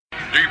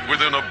Deep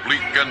within a bleak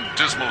and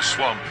dismal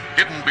swamp,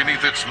 hidden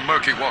beneath its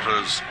murky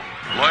waters,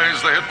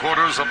 lies the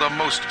headquarters of the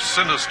most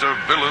sinister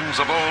villains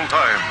of all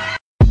time.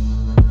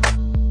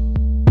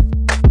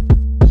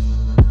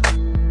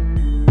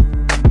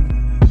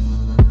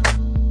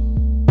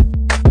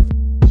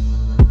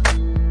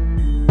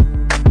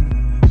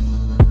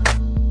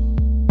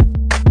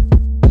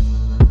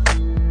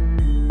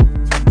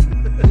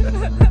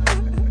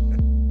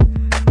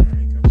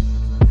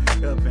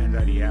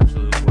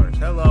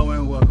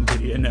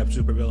 Inept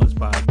Supervillains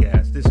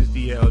Podcast. This is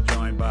DL,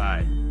 joined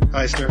by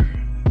Heister,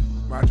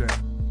 Roger,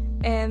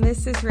 and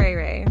this is Ray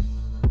Ray.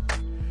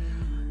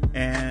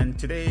 And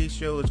today's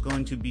show is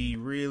going to be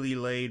really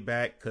laid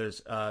back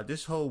because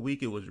this whole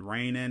week it was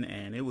raining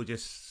and it was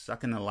just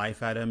sucking the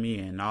life out of me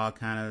and all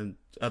kind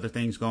of other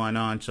things going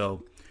on.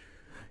 So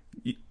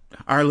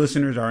our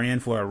listeners are in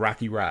for a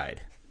rocky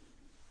ride.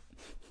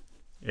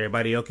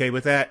 Everybody okay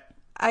with that?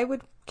 I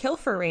would kill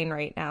for rain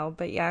right now,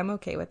 but yeah, I'm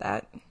okay with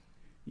that.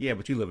 Yeah,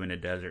 but you live in the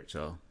desert,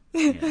 so.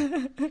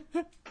 Yeah.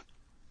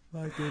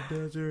 Like the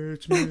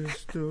desert's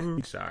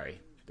mystery.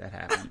 Sorry, that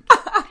happened.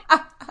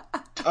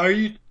 Are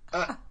you?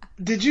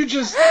 Did you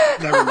just?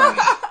 Never mind.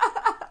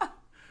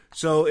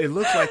 So it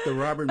looks like the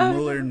Robert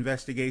Mueller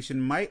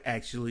investigation might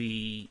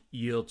actually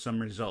yield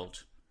some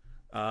results.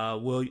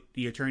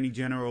 The Attorney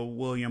General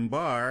William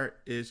Barr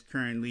is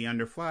currently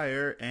under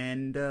fire,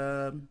 and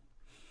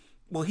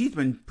he's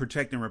been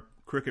protecting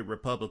crooked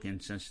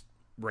Republicans since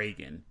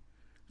Reagan.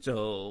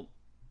 So.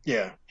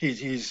 Yeah,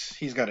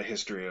 he's got a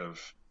history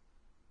of,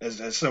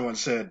 as someone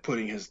said,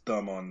 putting his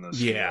thumb on the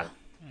scale.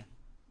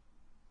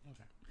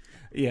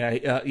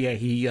 Yeah,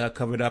 he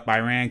covered up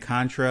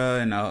Iran-Contra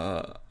and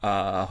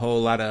a whole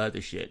lot of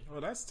other shit. Oh,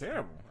 that's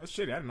terrible. That's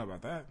shitty. I didn't know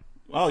about that.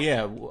 Oh,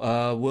 yeah.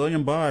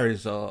 William Barr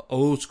is an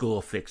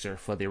old-school fixer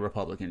for the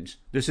Republicans.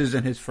 This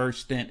isn't his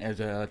first stint as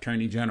an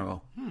attorney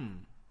general.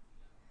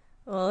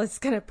 Well, it's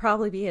going to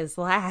probably be his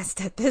last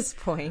at this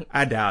point.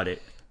 I doubt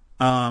it.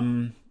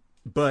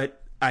 But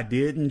I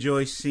did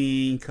enjoy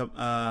seeing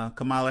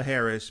Kamala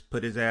Harris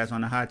put his ass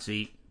on the hot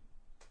seat.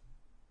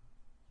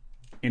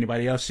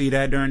 Anybody else see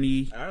that during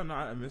the? I don't know.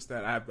 I missed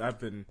that. I've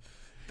been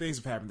things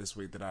have happened this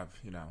week that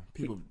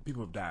people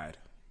have died.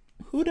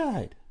 Who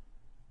died?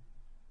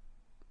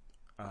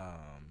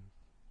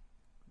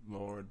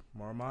 Lord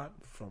Mormont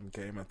from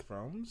Game of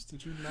Thrones.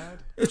 Did you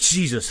not?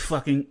 Jesus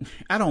fucking!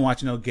 I don't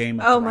watch no Game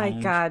of Thrones. Oh my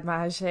God,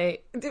 Majay!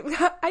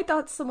 I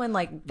thought someone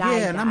died.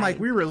 Yeah, and I'm like,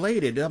 we're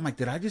related. I'm like,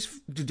 did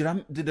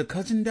the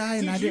cousin die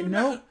and I didn't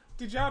know?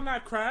 Did y'all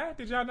not cry?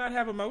 Did y'all not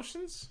have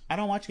emotions? I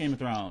don't watch Game of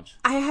Thrones.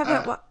 I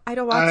haven't. I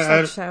don't watch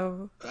that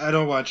show. I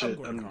don't watch it.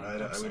 We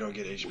don't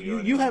get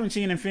HBO. You haven't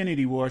seen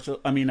Infinity War,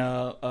 so I mean,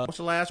 what's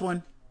the last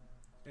one?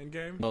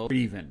 Endgame. Oh,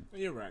 even.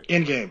 You're right.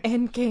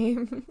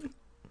 Endgame.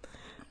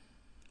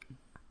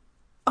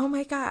 Oh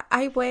my God,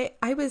 I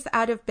was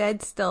out of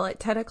bed still at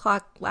 10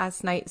 o'clock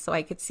last night so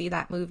I could see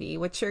that movie.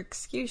 What's your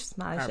excuse,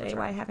 Majay?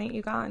 Why haven't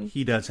you gone?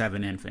 He does have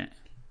an infant.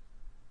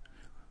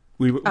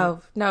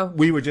 No.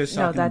 We were just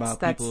talking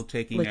about people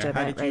taking their,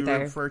 how did you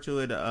refer to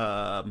it?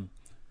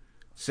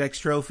 Sex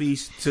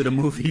trophies to the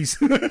movies.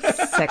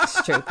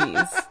 Sex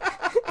trophies.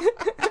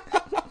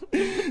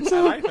 I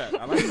like that.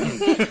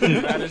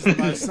 That is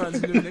my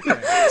son's new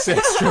nickname.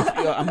 Sex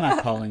trophy. I'm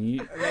not calling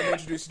you. Let me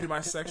introduce you to my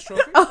sex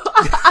trophy.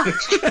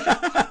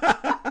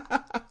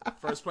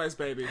 First place,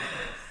 baby.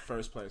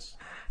 First place.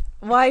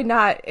 Why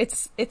not?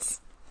 It's.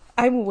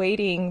 I'm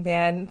waiting,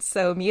 man.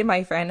 So me and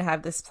my friend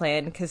have this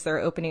plan because they're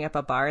opening up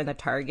a bar in the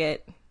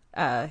Target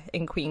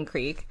in Queen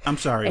Creek. I'm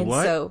sorry, and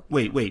what? So,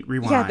 wait,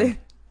 rewind.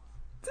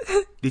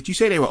 Yeah, did you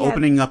say they were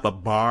opening up a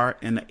bar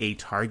in a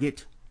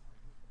Target?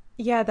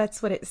 Yeah,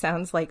 that's what it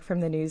sounds like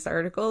from the news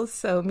articles.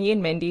 So me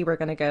and Mindy were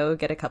going to go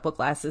get a couple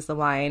glasses of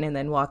wine and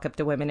then walk up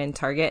to women in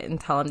Target and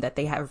tell them that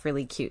they have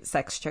really cute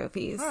sex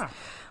trophies.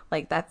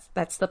 Like,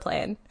 that's the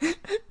plan.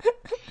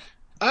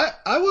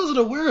 I wasn't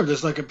aware of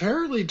this. Like,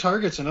 apparently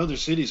Targets in other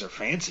cities are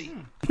fancy.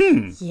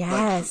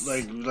 Yes.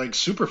 Like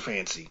super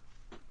fancy.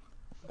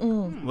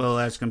 Well,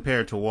 as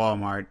compared to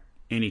Walmart,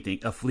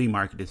 a flea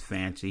market is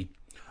fancy.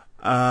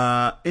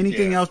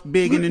 Anything else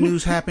big in the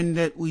news happened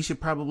that we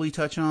should probably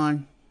touch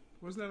on?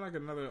 Wasn't there like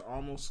another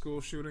almost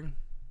school shooting?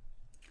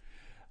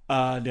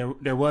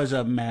 There was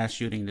a mass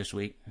shooting this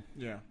week.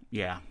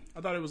 Yeah.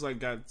 I thought it was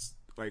got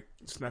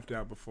snuffed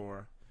out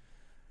before.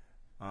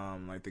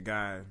 The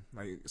guy,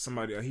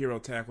 a hero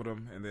tackled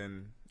him, and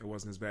then it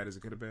wasn't as bad as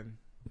it could have been.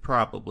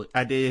 Probably.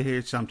 I did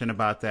hear something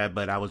about that,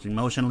 but I was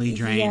emotionally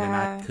drained and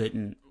I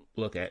couldn't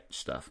look at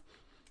stuff.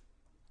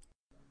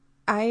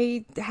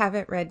 I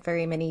haven't read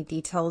very many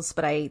details,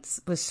 but I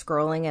was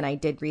scrolling and I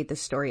did read the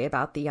story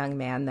about the young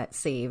man that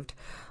saved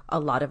a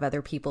lot of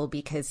other people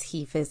because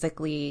he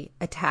physically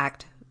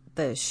attacked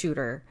the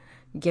shooter,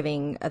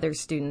 giving other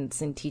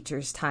students and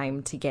teachers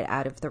time to get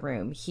out of the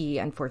room. He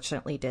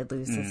unfortunately did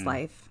lose his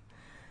life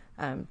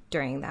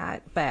during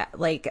that. But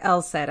like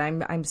Elle said,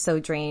 I'm so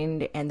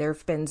drained and there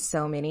have been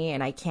so many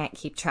and I can't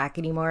keep track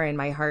anymore and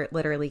my heart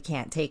literally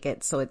can't take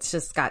it. So it's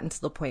just gotten to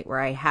the point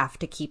where I have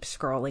to keep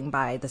scrolling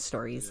by the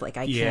stories. Like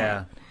I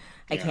can't.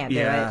 I can't do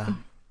it.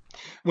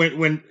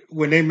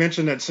 When they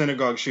mentioned that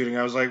synagogue shooting,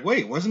 I was like,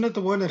 wait, wasn't it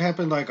the one that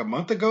happened like a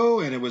month ago?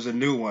 And it was a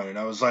new one, and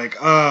I was like,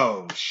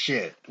 oh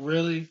shit,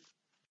 really?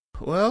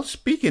 Well,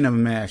 speaking of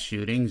mass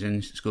shootings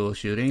and school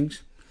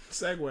shootings,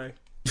 Segway.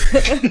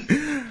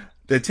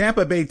 the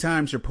Tampa Bay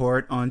Times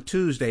report on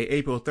Tuesday,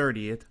 April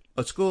 30th,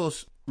 a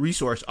school's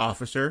resource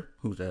officer,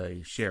 who's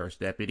a sheriff's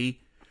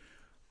deputy,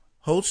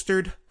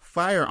 holstered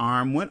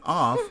firearm went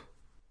off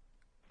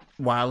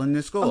while in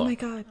the school. Oh my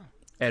God.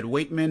 At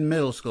Wakeman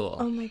Middle School.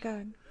 Oh my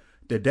God.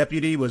 The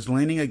deputy was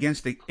leaning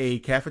against a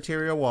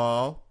cafeteria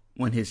wall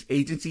when his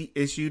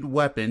agency-issued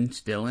weapon,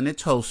 still in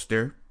its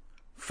holster,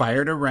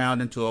 fired a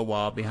round into a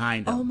wall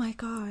behind him. Oh my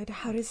God.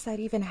 How does that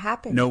even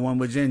happen? No one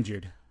was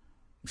injured.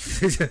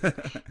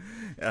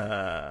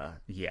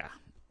 Yeah.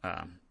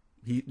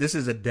 This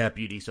is a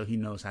deputy, so he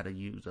knows how to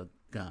use a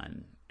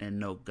gun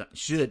and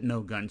should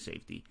know gun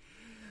safety.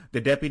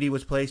 The deputy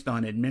was placed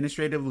on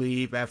administrative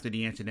leave after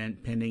the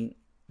incident, pending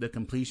the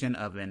completion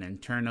of an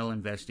internal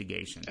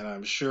investigation. And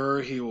I'm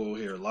sure he will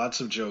hear lots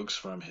of jokes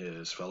from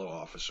his fellow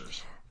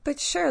officers.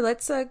 But sure,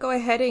 let's go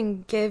ahead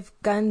and give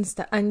guns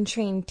to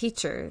untrained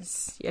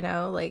teachers. You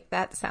know, like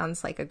that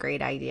sounds like a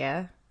great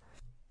idea.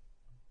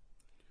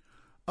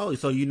 Oh,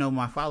 so you know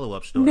my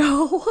follow-up story?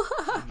 No.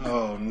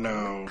 Oh,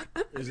 no.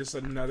 Is this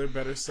another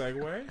better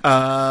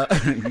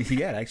segue?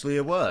 Yeah, actually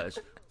it was.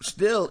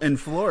 Still in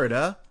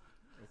Florida,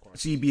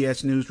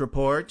 CBS News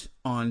reports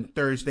on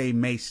Thursday,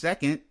 May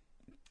 2nd,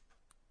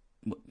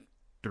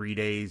 3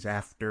 days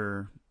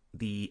after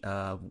the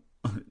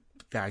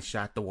guy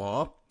shot the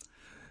wall,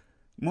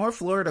 more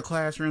Florida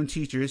classroom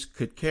teachers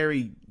could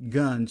carry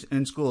guns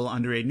in school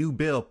under a new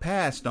bill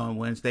passed on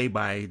Wednesday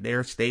by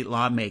their state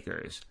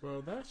lawmakers.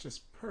 Well, that's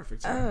just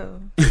perfect. Oh.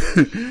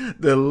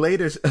 The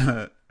latest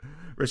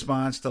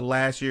response to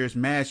last year's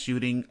mass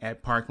shooting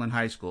at Parkland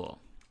High School.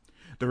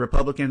 The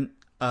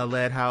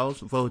Republican-led House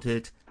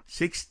voted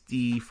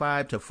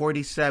 65 to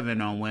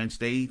 47 on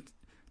Wednesday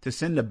to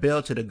send a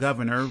bill to the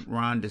governor,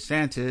 Ron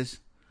DeSantis,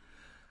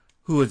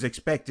 who is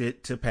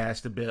expected to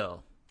pass the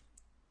bill.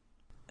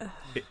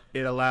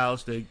 It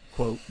allows the,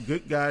 quote,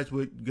 good guys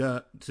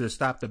to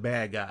stop the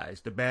bad guys.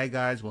 The bad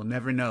guys will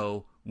never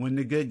know when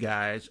the good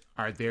guys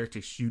are there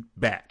to shoot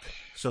back.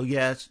 So,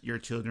 yes, your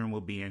children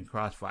will be in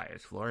crossfires.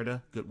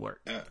 Florida, good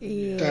work.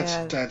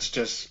 Yeah. That's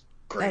just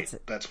great.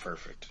 That's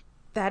perfect.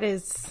 That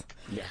is...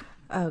 Yeah.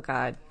 Oh,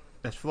 God.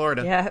 That's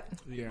Florida.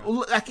 Yeah.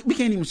 Well, we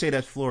can't even say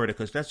that's Florida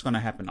because that's going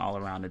to happen all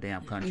around the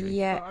damn country.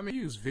 Yeah. Well, I mean,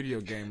 use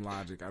video game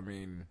logic. I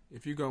mean,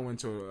 if you go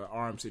into an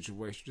armed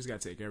situation, you just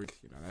got to take everything.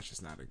 You know, that's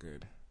just not a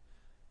good,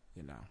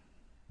 you know.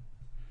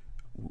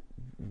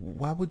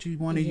 Why would you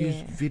want to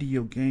use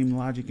video game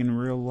logic in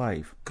real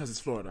life? Because it's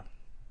Florida.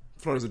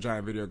 Florida's a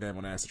giant video game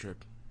on acid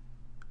trip.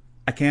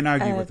 I can't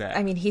argue with that.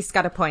 I mean, he's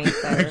got a point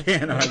there. I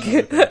can't argue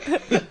with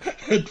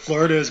that.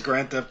 Florida is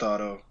Grand Theft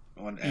Auto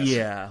on acid.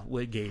 Yeah,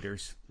 with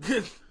gators.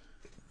 Can't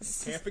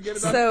forget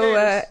about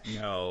the gators.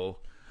 No.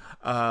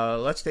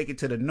 Let's take it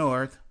to the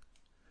north.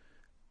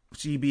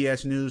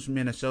 CBS News,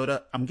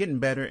 Minnesota. I'm getting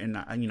better, and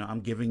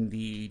I'm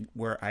giving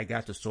where I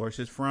got the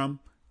sources from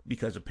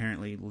because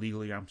apparently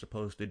legally I'm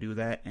supposed to do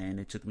that, and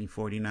it took me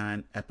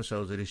 49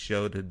 episodes of this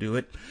show to do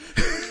it.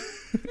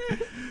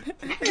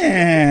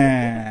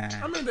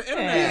 I mean, the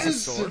internet is a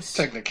source.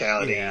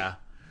 Technicality. Yeah.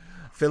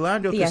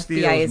 Philando The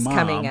Castillo's FBI is mom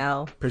coming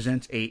out.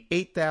 presents a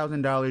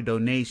 $8,000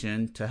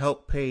 donation to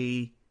help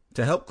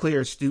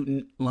clear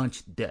student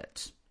lunch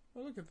debts.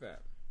 Well, look at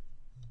that.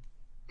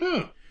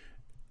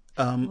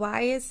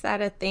 Why is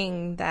that a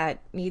thing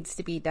that needs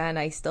to be done?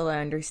 I still don't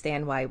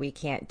understand why we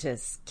can't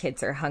just,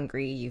 kids are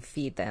hungry, you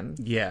feed them.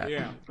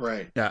 Yeah.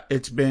 Right. Yeah.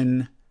 It's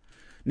been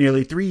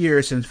nearly 3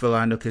 years since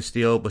Philando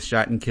Castillo was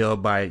shot and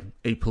killed by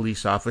a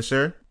police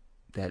officer.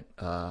 That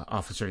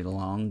Officer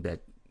Long,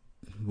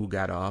 who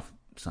got off,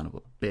 son of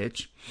a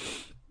bitch.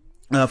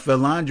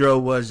 Philandro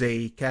was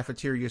a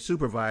cafeteria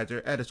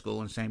supervisor at a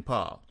school in St.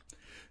 Paul.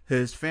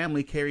 His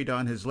family carried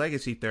on his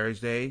legacy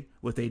Thursday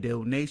with a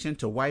donation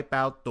to wipe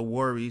out the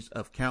worries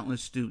of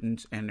countless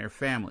students and their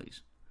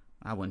families.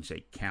 I wouldn't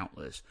say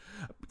countless,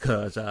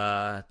 because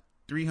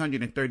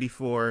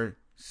 334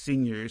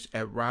 seniors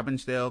at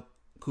Robbinsdale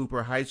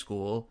Cooper High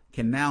School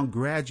can now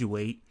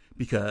graduate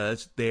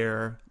because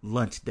their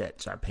lunch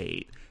debts are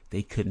paid.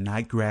 They could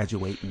not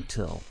graduate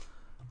until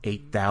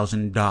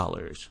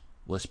 $8,000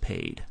 was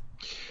paid.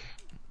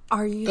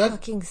 Are you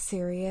fucking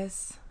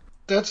serious?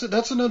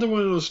 That's another one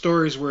of those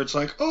stories where it's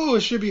like, oh,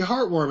 it should be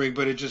heartwarming,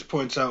 but it just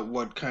points out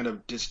what kind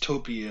of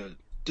dystopian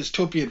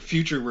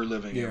future we're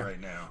living in right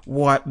now.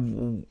 What?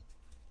 Do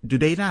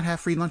they not have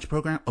free lunch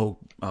program? Oh,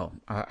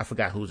 I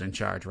forgot who's in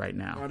charge right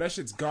now. Oh, that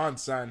shit's gone,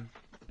 son.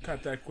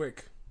 Cut that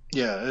quick.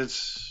 Yeah,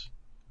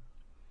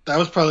 that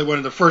was probably one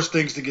of the first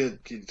things to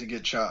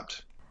get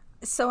chopped.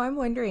 So I'm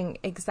wondering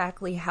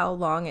exactly how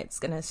long it's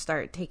going to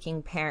start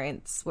taking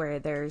parents where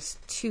there's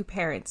two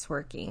parents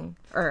working,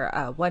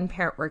 or one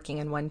parent working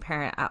and one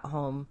parent at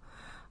home,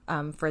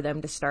 for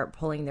them to start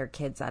pulling their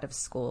kids out of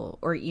school,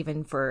 or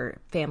even for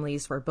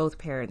families where both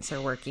parents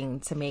are working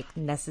to make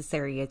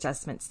necessary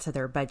adjustments to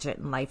their budget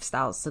and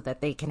lifestyles so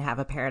that they can have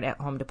a parent at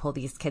home to pull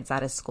these kids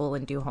out of school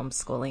and do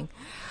homeschooling.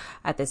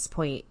 At this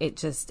point,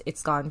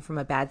 it's gone from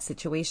a bad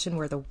situation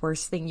where the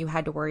worst thing you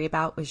had to worry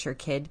about was your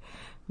kid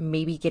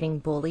maybe getting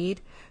bullied,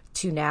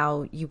 to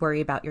now you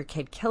worry about your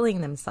kid killing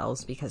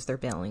themselves because they're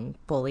being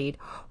bullied,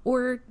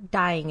 or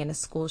dying in a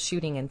school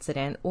shooting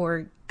incident,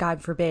 or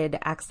God forbid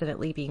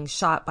accidentally being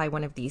shot by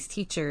one of these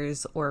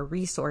teachers or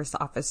resource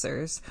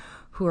officers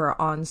who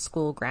are on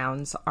school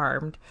grounds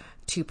armed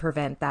to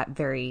prevent that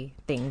very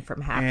thing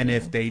from happening. And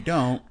if they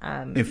don't,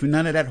 if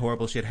none of that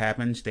horrible shit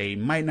happens, they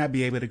might not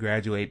be able to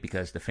graduate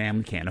because the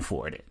family can't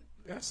afford it.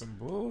 That's some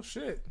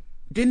bullshit.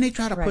 Didn't they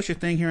try to push a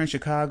thing here in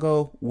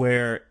Chicago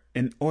where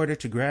in order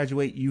to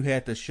graduate, you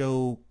had to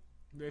show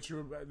that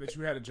you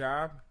had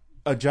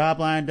a job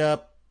lined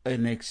up,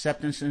 an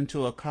acceptance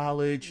into a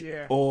college,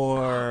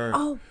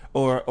 or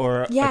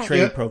a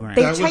trade program?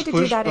 They tried to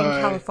do that in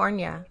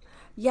California.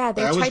 Yeah,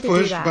 they tried to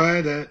do that. That was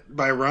pushed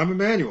by Rahm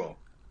Emanuel.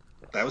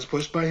 That was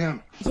pushed by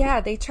him. Yeah,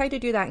 they tried to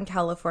do that in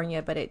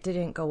California, but it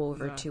didn't go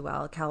over too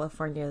well.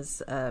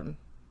 California's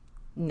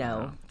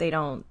they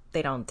don't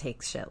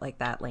take shit like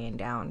that laying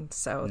down.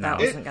 So that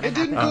wasn't going to happen.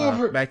 Didn't go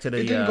over. Back to the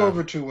it didn't go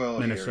over too well.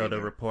 Minnesota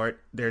report.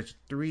 There's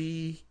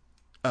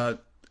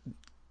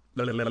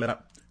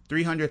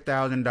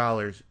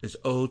 $300,000 is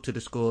owed to the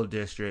school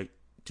district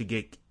to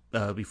get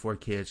before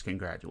kids can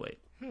graduate.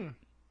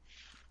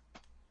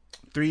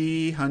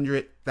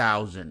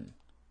 $300,000.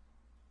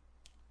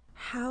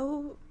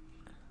 How?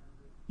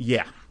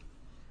 Yeah.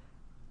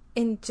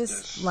 In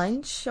just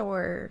lunch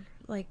or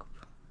like,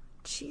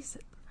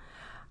 Jesus.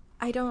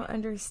 I don't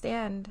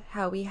understand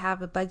how we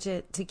have a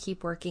budget to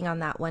keep working on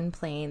that one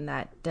plane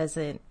that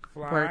doesn't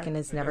work and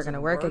is never going to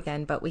work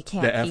again, but we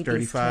can't feed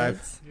these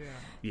kids.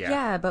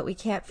 Yeah, but we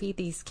can't feed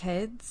these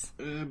kids.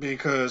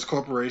 Because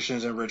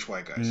corporations and rich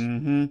white guys.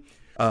 Mm-hmm.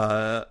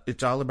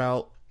 It's all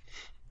about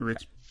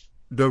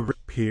the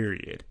rich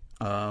period.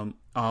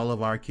 All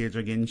of our kids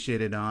are getting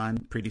shitted on.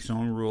 Pretty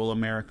soon, rural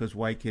America's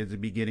white kids will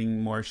be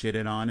getting more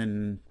shitted on.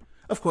 And,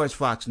 of course,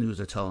 Fox News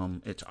will tell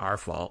them it's our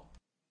fault.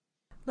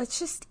 Let's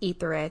just eat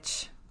the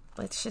rich.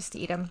 Let's just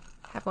eat them.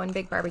 Have one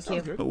big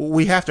barbecue.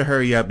 We have to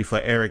hurry up before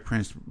Eric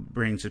Prince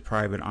brings his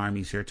private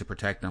armies here to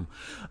protect them.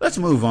 Let's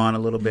move on a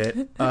little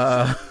bit.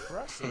 I'm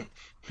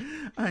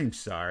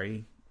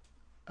sorry.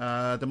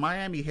 The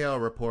Miami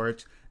Herald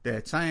reports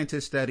that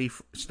scientists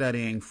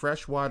studying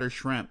freshwater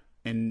shrimp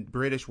in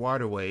British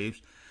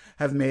waterways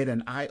have made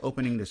an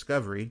eye-opening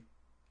discovery.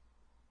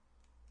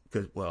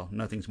 Because, well,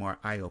 nothing's more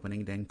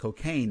eye-opening than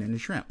cocaine in the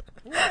shrimp.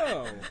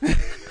 Whoa!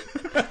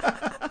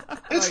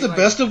 It's the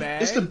best of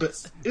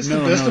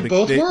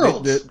both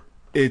worlds.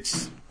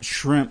 It's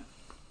shrimp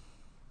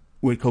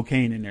with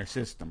cocaine in their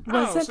system.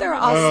 Wasn't there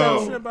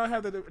also shrimp I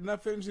had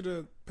enough energy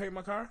to paint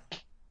my car?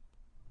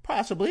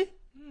 Possibly.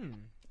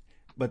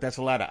 But that's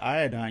a lot of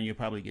iodine. You'll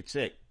probably get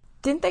sick.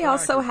 Didn't they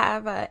also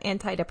have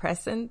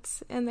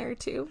antidepressants in there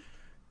too?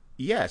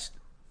 Yes.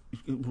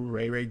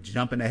 Ray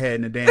jumping ahead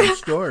in the damn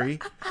story.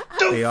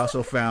 They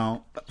also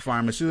found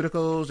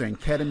pharmaceuticals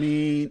and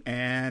ketamine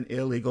and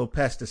illegal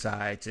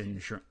pesticides in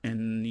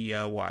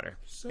the water.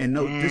 And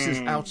no, this is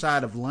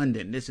outside of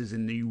London. This is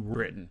in New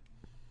Britain.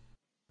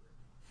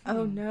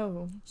 Oh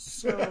no!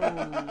 So,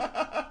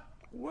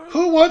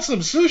 who wants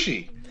some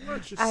sushi?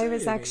 I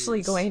was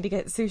actually going to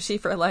get sushi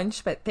for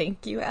lunch, but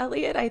thank you,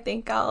 Elliot. I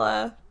think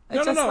I'll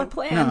adjust my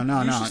plan.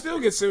 No. You should still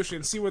get sushi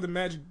and see where the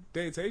magic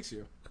day takes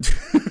you.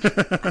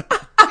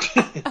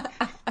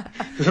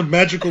 The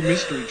magical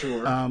mystery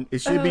tour.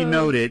 It should be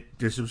noted,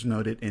 this was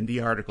noted in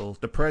the article,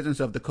 the presence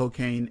of the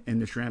cocaine in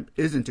the shrimp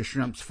isn't the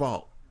shrimp's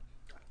fault.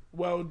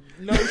 Well,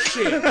 no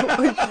shit.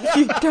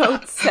 You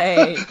don't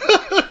say.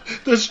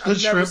 The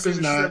shrimp is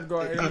not. Shrimp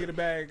go and get a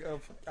bag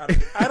of. I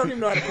don't even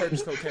know how to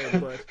purchase cocaine,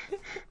 but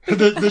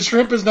the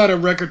shrimp is not a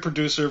record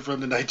producer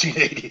from the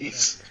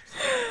 1980s.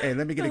 Hey,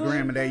 let me get a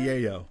gram of that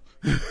yayo.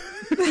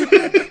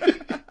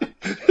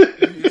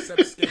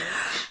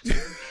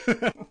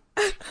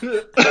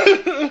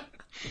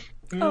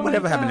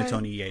 Whatever happened to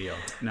Tony Yayo?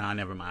 Nah,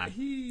 never mind.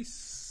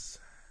 He's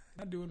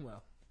not doing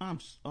well. I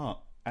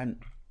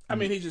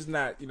mean, he's just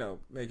not,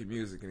 making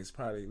music, and he's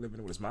probably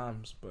living with his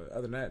mom's. But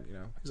other than that,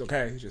 he's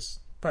okay. He's just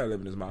probably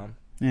living with his mom.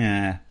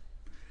 Yeah.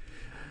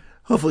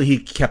 Hopefully he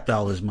kept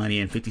all his money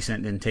and 50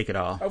 Cent didn't take it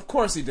all. Of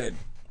course he did.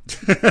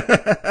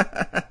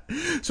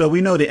 So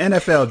we know the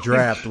NFL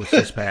draft was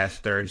this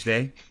past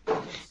Thursday.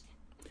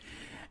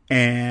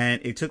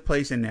 And it took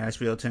place in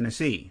Nashville,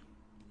 Tennessee.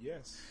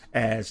 Yes.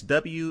 As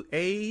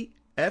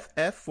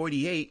WAFF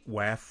 48,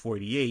 WAF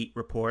 48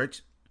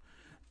 reports,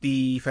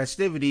 the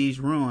festivities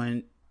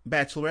ruined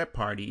bachelorette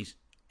parties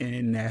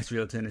in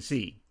Nashville,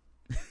 Tennessee.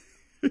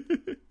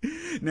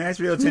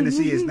 Nashville,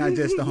 Tennessee is not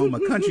just the home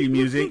of country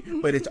music,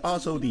 but it's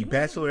also the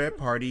bachelorette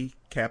party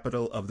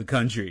capital of the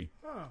country.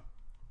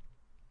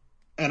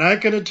 And I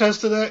can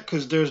attest to that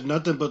because there's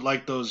nothing but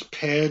like those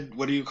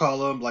what do you call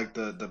them? Like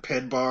the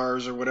ped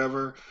bars or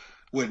whatever.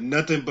 with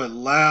nothing but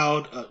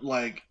loud,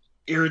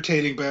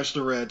 irritating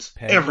bachelorettes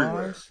Peg everywhere.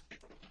 bars?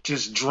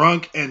 Just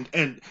drunk and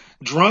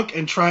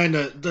trying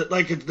to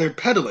they're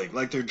pedaling,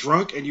 like they're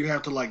drunk and you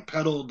have to like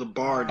pedal the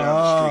bar down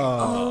the street.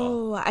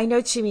 Oh, I know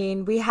what you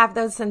mean. We have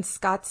those in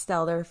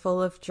Scottsdale. They're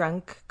full of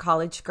drunk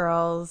college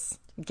girls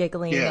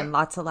giggling and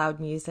lots of loud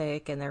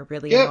music, and they're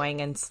really annoying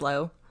and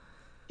slow.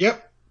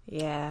 Yep.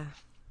 Yeah.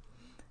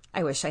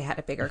 I wish I had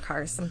a bigger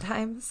car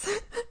sometimes.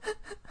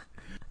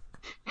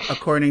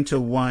 According to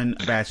one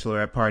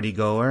bachelorette party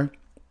goer,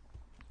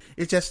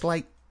 it's just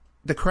like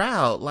the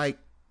crowd. Like,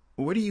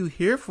 what are you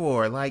here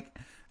for? Like,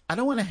 I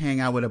don't want to hang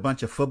out with a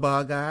bunch of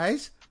football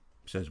guys,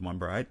 says one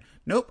bride.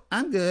 Nope,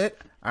 I'm good.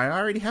 I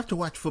already have to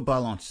watch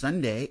football on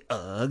Sunday.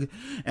 Ugh.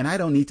 And I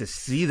don't need to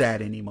see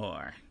that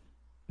anymore.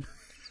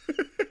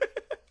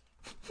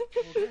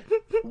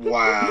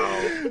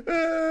 Wow.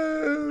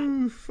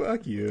 Oh,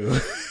 fuck you.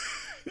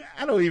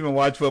 I don't even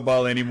watch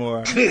football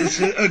anymore.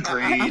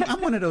 Agreed. I'm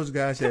one of those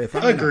guys that if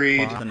I'm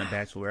Agreed. and the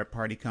bachelorette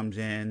party comes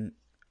in,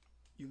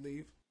 You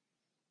leave?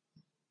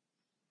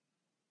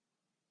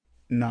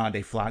 nah,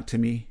 they flock to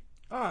me.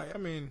 Oh, I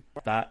mean,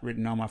 Thought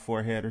written on my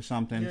forehead or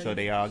something, so yeah.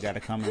 they all got to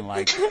come and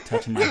like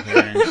touch my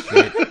hair and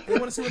shit. they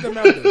want to see what their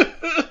mouth is.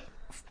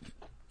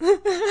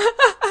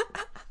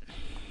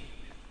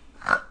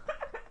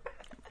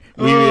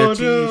 We Oh, a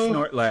cheese no.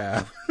 snort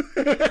laugh.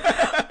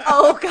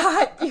 Oh,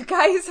 God. You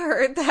guys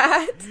heard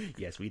that?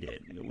 Yes, we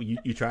did.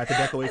 You tried to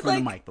duck away from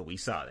the mic, but we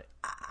saw it.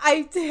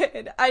 I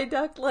did. I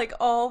ducked like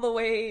all the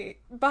way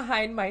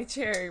behind my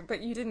chair,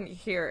 but you didn't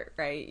hear it,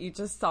 right? You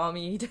just saw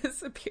me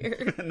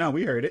disappear. No,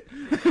 we heard it.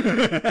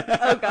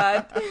 Oh,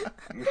 God.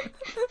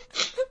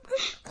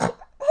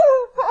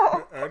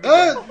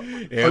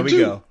 There we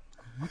go.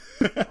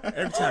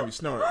 Every time you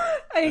snort.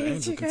 I hate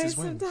angel you gets guys his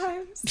wings.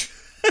 sometimes.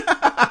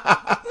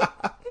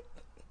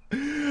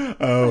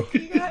 Oh,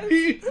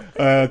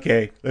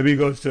 okay. Let me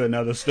go to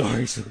another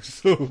story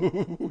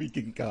so we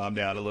can calm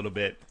down a little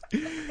bit.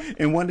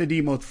 In one of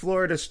the most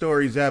Florida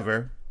stories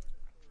ever,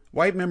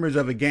 white members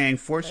of a gang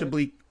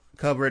forcibly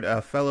covered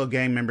a fellow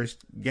gang member's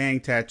gang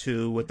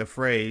tattoo with the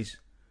phrase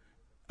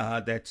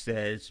that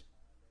says,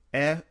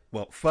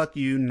 fuck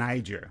you,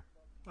 Niger.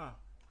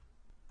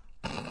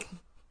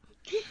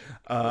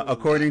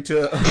 According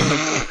to...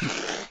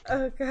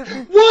 Oh, God.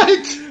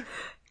 What?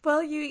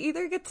 Well, you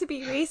either get to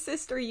be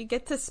racist or you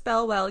get to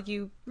spell well.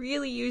 You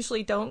really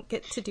usually don't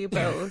get to do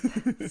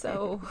both.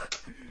 So,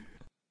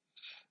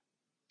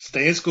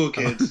 Stay in school,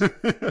 kids.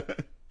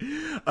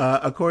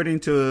 according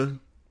to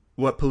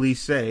what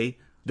police say,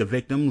 the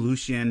victim,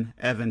 Lucien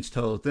Evans,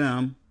 told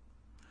them,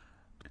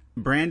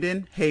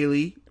 Brandon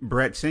Haley,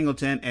 Brett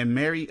Singleton, and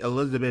Mary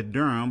Elizabeth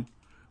Durham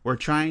were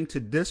trying to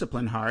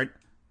discipline Hart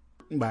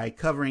by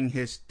covering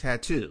his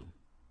tattoo.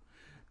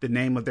 The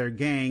name of their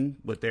gang,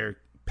 with their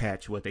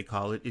patch, what they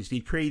call it, is the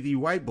Crazy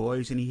White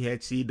Boys, and he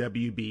had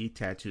CWB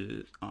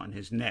tattooed on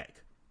his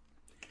neck.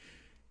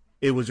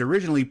 It was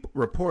originally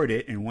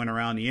reported and went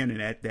around the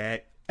internet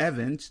that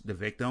Evans, the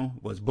victim,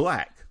 was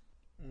black.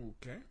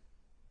 Okay.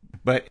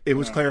 But it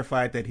was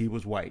clarified that he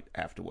was white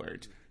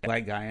afterwards. A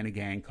black guy in a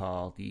gang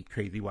called the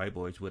Crazy White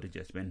Boys would have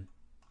just been...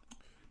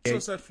 So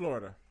it's at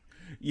Florida.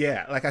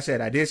 Yeah, like I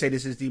said, I did say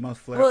this is the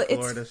most well,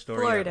 Florida it's story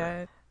Florida.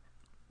 ever.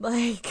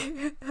 Like,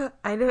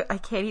 I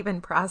can't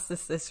even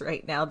process this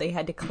right now. They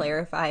had to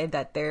clarify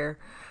that there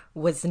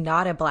was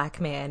not a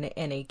black man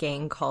in a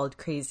gang called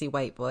Crazy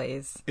White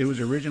Boys. It was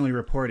originally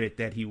reported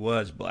that he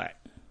was black.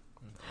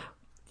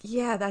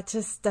 Yeah, that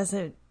just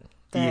doesn't...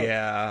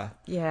 Yeah,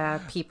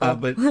 people.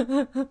 But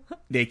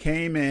they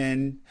came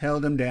in,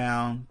 held him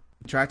down,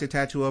 tried to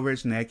tattoo over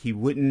his neck. He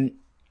wouldn't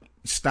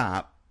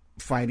stop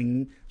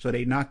fighting, so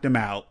they knocked him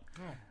out.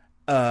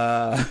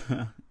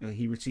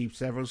 He received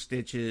several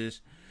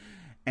stitches,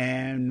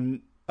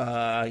 and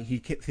he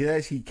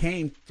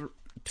came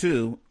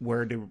to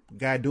where the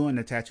guy doing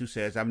the tattoo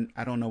says,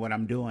 I don't know what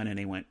I'm doing, and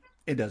they went,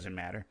 it doesn't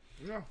matter.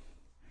 Yeah.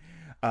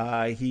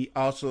 He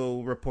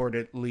also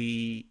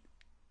reportedly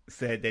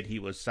said that he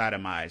was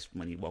sodomized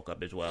when he woke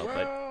up as well,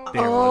 but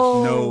there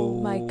was no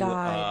my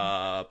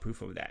God.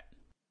 Proof of that.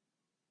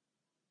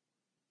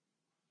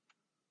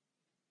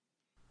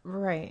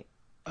 Right.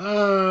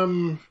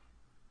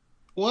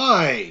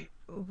 Why?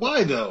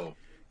 Why though?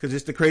 Because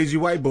it's the Crazy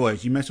White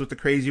Boys. You mess with the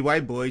Crazy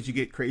White Boys, you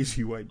get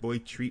Crazy White Boy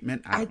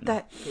treatment. I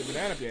thought... Put a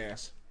banana up your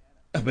ass.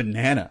 A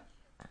banana.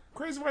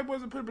 Crazy white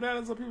boys that put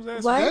bananas up people's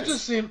asses. What? That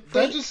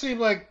just seemed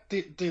like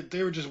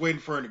they were just waiting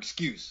for an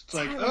excuse. It's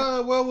like,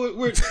 well,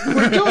 we're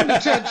doing the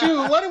tattoo.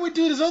 Why don't we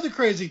do this other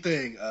crazy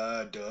thing?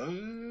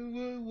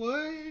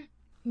 What?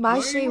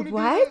 Maje, wanna do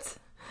what?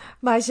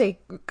 Maje,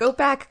 go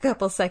back a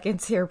couple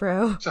seconds here,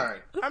 bro. Sorry.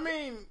 I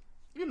mean,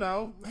 you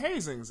know,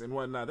 hazings and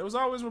whatnot. There was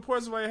always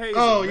reports of like hazing.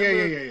 Oh,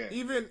 Remember, yeah.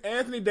 Even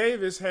Anthony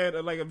Davis had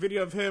a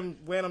video of him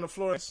laying on the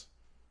floor.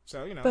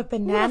 So, you know. But Who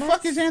bananas? the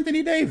fuck is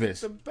Anthony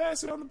Davis? The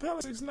bastard on the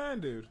pellet,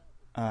 6'9", dude.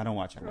 I don't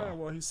watch it. Right,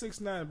 well, he's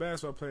 6'9",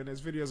 basketball player, and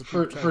there's videos of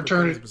For- people trying to put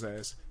fraternity- hands up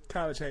his ass.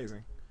 College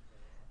hazing.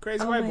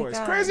 Crazy Oh white my boys.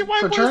 God. Crazy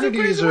white boys do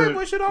Fraternities crazy are white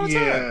boy shit all the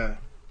time. yeah.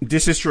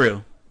 This is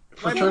true.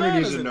 Like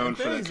Fraternities bananas are known and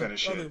for that things kind of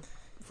shit.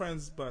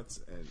 friends' butts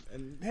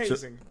and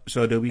hazing.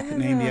 So do we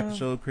name the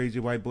episode "Crazy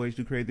White Boys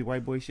Do Crazy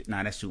White Boy Shit"?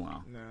 Nah, that's too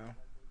long. No.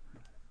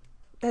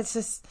 That's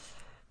just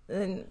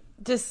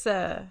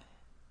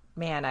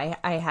man.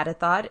 I had a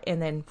thought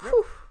and then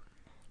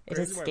it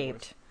Crazy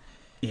escaped.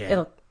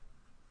 Yeah,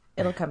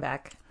 It'll come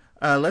back.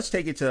 Let's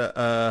take it to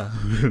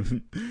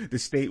the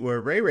state where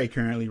Ray Ray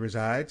currently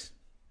resides.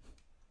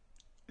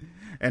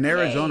 An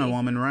Arizona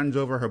woman runs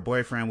over her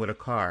boyfriend with a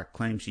car,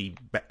 claims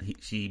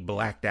she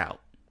blacked out.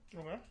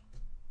 Okay.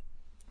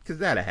 Because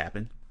that'll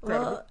happen.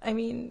 Well, I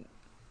mean,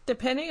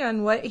 depending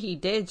on what he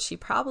did, she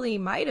probably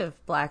might have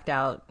blacked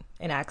out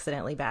and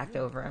accidentally backed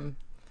over him.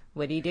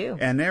 What'd he do?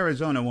 An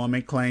Arizona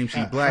woman claims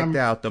she blacked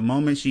out the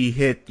moment she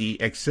hit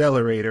the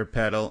accelerator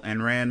pedal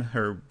and ran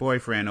her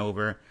boyfriend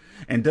over,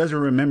 and doesn't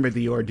remember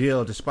the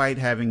ordeal despite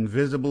having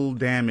visible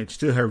damage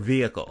to her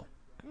vehicle.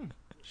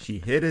 She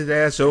hit his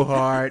ass so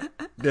hard,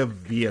 the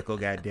vehicle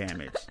got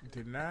damaged.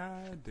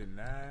 Deny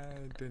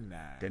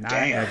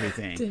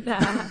Everything.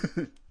 Deny.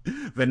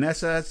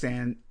 Vanessa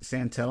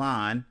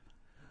Santillan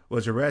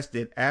was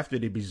arrested after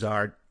the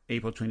bizarre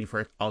April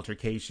 21st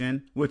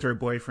altercation with her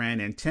boyfriend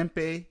in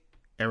Tempe,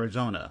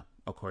 Arizona,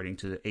 according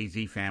to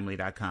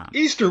azfamily.com.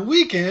 Easter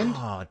weekend?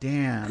 Oh,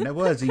 damn. That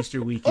was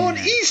Easter weekend. On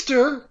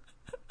Easter?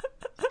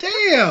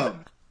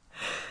 Damn.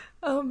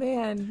 Oh,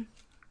 man.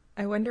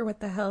 I wonder what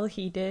the hell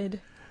he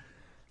did.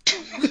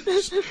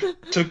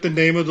 Took the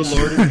name of the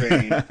Lord in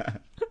vain.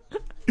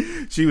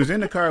 She was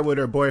in the car with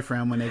her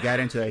boyfriend when they got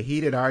into a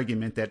heated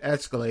argument that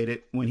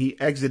escalated when he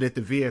exited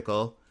the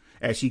vehicle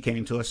as she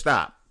came to a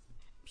stop.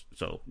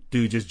 So,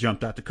 dude just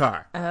jumped out the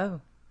car.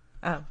 Oh.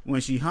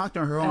 When she honked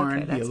on her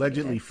horn, Okay, he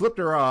allegedly flipped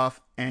her off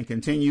and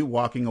continued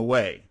walking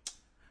away.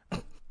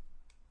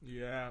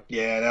 Yeah,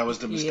 that was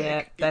the mistake.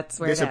 Yeah, that's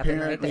where This it happened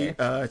apparently right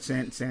there.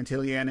 sent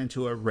Santillan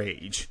into a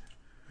rage.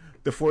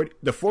 The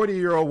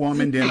 40-year-old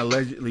woman then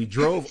allegedly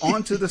drove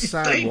onto the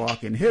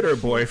sidewalk and hit her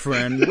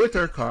boyfriend with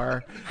her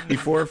car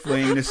before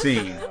fleeing the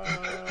scene.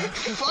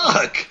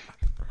 Fuck.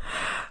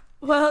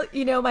 Well,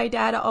 my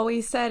dad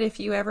always said if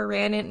you ever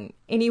ran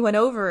anyone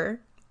over,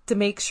 to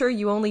make sure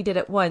you only did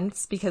it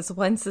once, because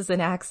once is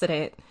an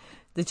accident.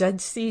 The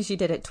judge sees you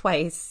did it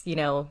twice,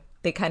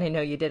 they kind of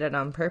know you did it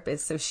on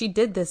purpose. So she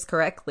did this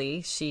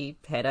correctly. She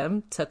hit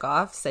him, took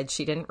off, said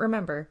she didn't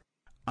remember.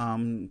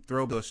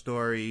 Throw a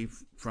story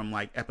from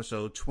like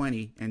episode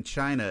 20 in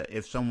China.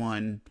 If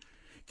someone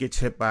gets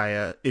hit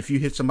if you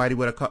hit somebody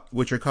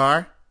with your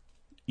car,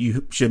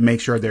 you should make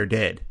sure they're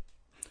dead.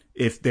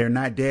 If they're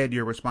not dead,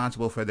 you're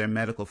responsible for their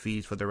medical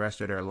fees for the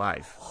rest of their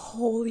life.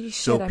 Holy shit.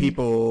 So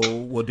people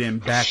will then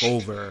back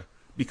over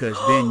because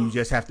then you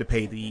just have to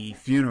pay the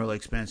funeral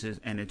expenses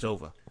and it's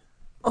over.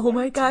 Oh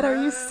my God,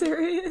 are you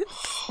serious?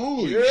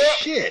 Holy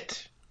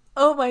shit.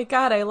 Oh my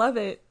God, I love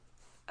it.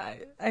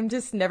 I'm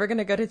just never going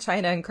to go to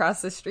China and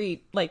cross the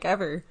street, like,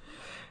 ever.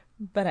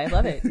 But I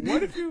love it.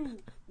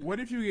 What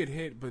if you get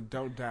hit but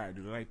don't die?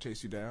 Do they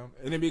chase you down?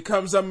 And it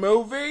becomes a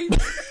movie?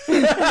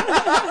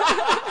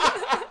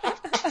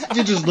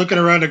 You're just looking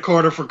around the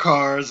corner for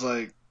cars,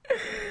 like...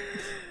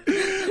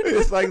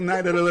 It's like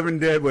Night of the Living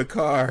Dead with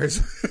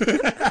cars.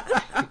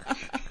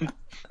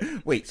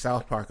 Wait,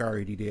 South Park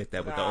already did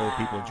that with the old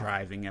people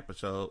driving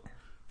episode.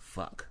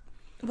 Fuck.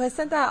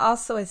 Wasn't that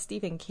also a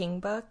Stephen King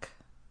book?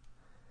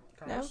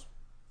 No?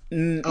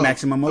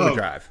 Maximum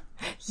Overdrive.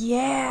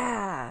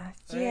 Yeah,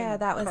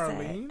 that was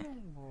Carlene?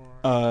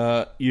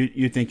 it.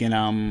 You're thinking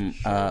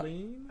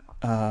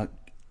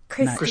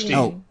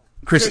Christine.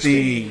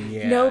 Christine.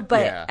 Yeah. No,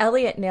 but yeah.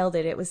 Elliot nailed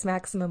it. It was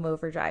Maximum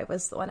Overdrive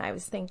was the one I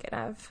was thinking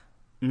of.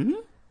 Mm-hmm.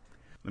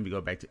 Let me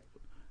go back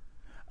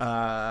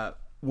to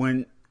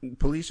when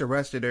police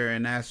arrested her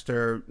and asked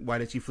her why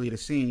did she flee the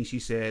scene. She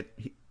said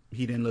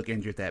he didn't look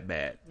injured that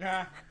bad.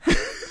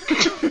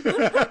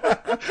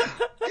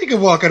 He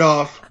can walk it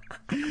off.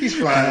 He's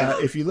fine.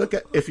 If you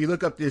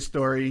look up this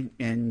story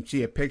and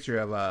see a picture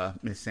of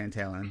Miss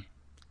Santillan,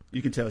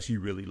 you can tell she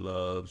really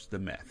loves the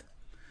meth.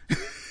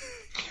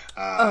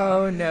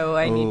 Oh no,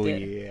 I need to.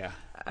 Yeah.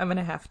 I'm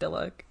gonna have to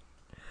look.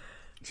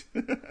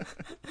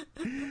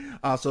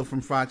 Also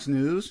from Fox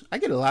News, I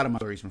get a lot of my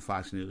stories from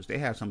Fox News. They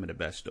have some of the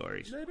best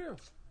stories. They do.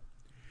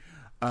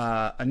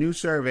 A new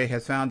survey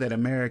has found that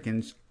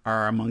Americans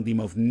are among the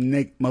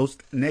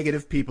most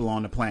negative people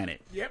on the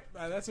planet. Yep,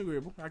 that's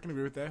agreeable. I can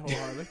agree with that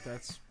wholeheartedly.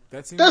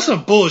 That's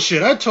some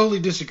bullshit. I totally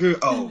disagree.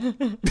 Oh.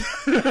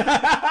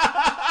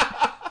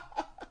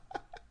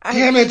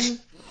 Damn it.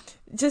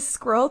 Just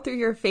scroll through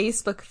your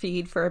Facebook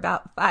feed for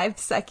about 5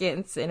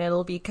 seconds and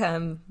it'll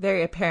become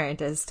very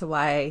apparent as to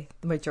why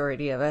the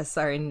majority of us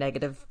are in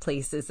negative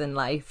places in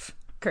life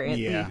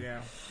currently.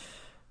 Yeah.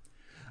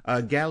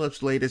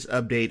 Gallup's latest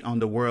update on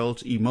the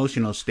world's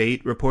emotional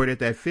state reported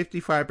that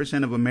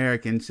 55% of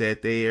Americans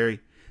said they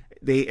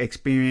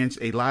experienced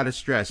a lot of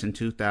stress in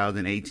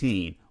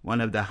 2018,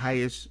 one of the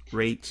highest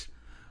rates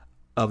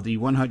of the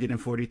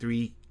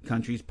 143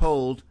 countries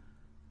polled,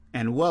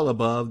 and well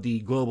above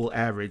the global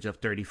average of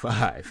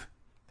 35.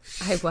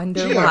 I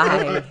wonder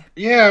why.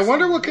 I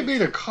wonder what could be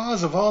the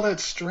cause of all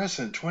that stress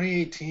in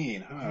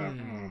 2018.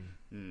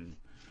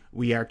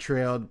 We are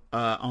trailed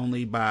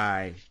only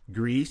by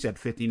Greece at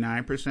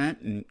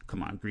 59%. And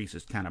come on, Greece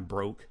is kind of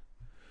broke.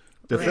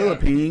 The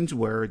Philippines,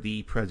 where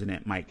the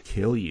president might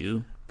kill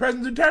you.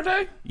 President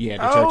Duterte? Yeah,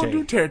 Duterte. Oh,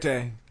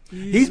 Duterte.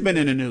 He's been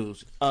in the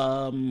news.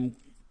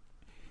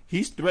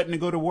 He's threatened to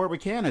go to war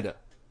with Canada.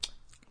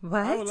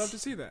 What? I would love to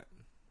see that.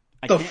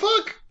 The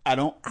fuck? I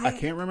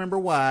can't remember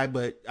why,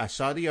 but I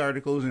saw the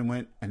articles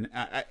and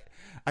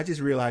I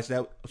just realized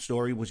that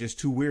story was just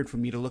too weird for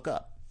me to look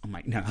up. I'm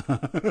like, no.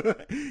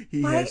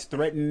 He has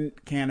threatened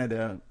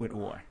Canada with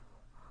war.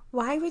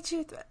 Why would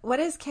you? What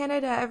does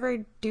Canada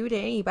ever do to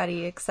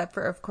anybody except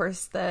for, of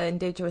course, the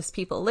indigenous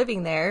people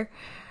living there?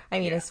 I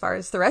mean, as far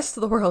as the rest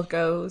of the world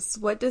goes,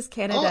 what does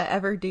Canada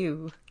ever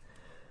do?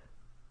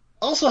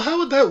 Also, how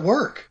would that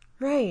work?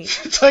 Right.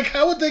 It's like,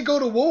 how would they go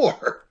to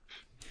war?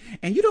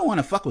 And you don't want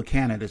to fuck with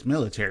Canada's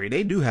military.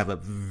 They do have a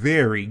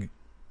very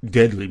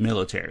deadly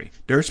military.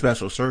 Their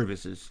special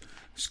services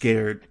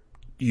scared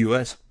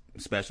U.S.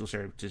 special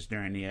services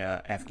during the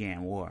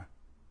Afghan war.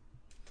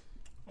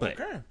 But,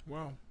 okay,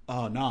 well.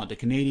 Oh, no,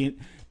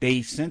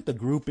 they sent the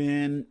group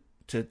in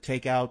to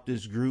take out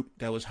this group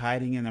that was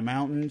hiding in the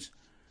mountains.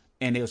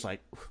 And it was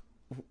like,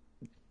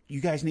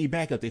 you guys need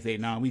backup. They say,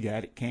 no, we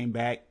got it. Came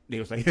back. They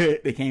was like,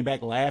 they came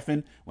back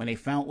laughing. When they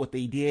found what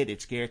they did,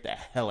 it scared the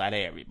hell out of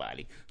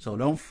everybody. So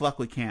don't fuck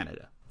with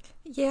Canada.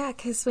 Yeah,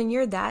 because when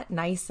you're that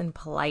nice and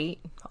polite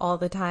all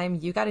the time,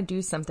 you got to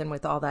do something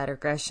with all that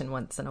aggression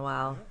once in a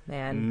while,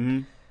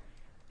 man.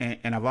 Mm-hmm.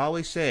 And I've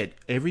always said,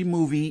 every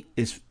movie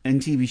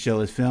and TV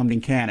show is filmed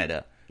in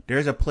Canada.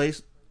 There's a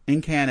place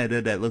in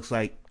Canada that looks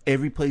like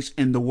every place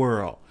in the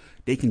world.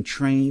 They can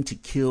train to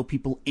kill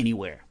people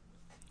anywhere.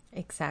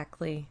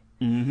 Exactly.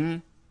 Mm-hmm.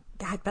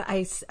 God, but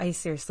I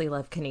seriously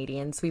love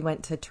Canadians. We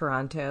went to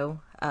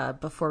Toronto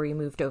before we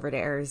moved over to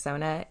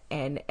Arizona,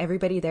 and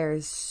everybody there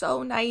is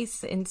so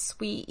nice and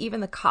sweet.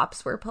 Even the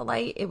cops were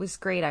polite. It was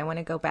great. I want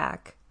to go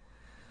back.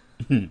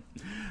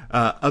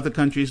 Other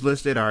countries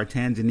listed are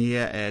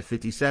Tanzania at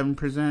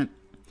 57%,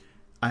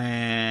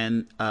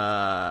 and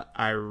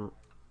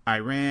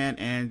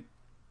Iran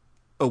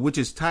which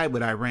is tied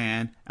with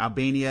Iran,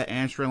 Albania,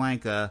 and Sri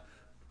Lanka.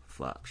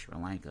 Fuck, Sri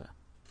Lanka.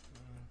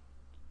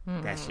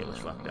 That shit was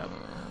fucked up.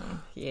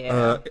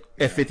 Yeah.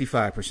 At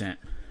 55%.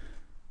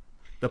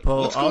 The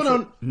poll What's going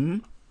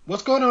on?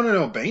 What's going on in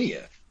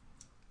Albania?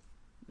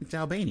 It's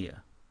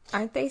Albania.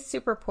 Aren't they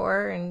super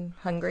poor and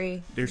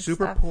hungry? They're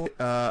super poor.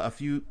 A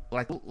few,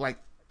 like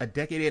a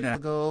decade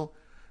ago,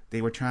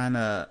 they were trying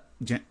to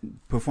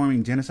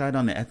performing genocide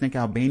on the ethnic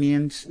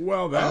Albanians.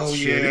 Well, that's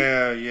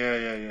shitty.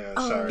 Yeah.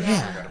 Oh, Sorry,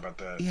 yeah. I forgot about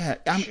that. Yeah,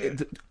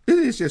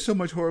 it's just so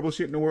much horrible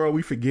shit in the world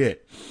we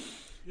forget.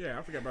 Yeah,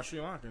 I forgot about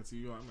Sri Lanka.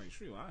 I'm like,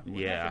 Sri Lanka?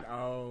 Yeah.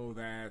 Oh,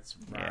 that's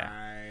right.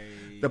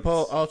 Yeah. The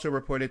poll also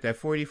reported that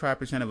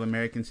 45% of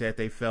Americans said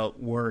they felt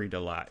worried a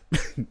lot.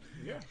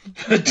 Yeah.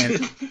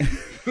 And,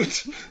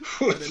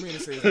 What they mean to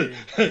say is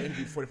they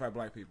interviewed 45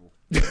 black people.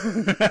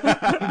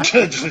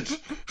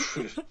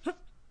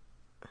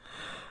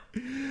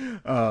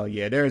 Oh,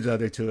 yeah, there's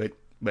other to it,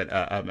 but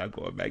I'm not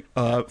going back.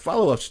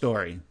 Follow-up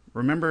story.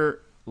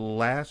 Remember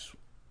last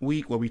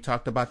week where we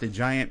talked about the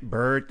giant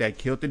bird that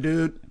killed the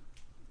dude?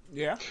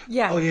 Yeah.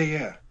 Yeah. Oh,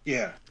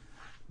 yeah.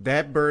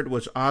 That bird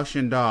was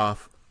auctioned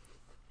off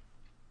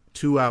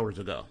 2 hours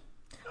ago.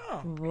 Oh.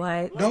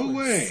 What? No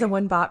way.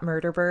 Someone bought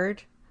Murder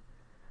Bird?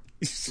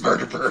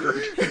 Murder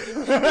Bird.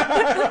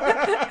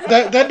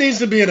 that needs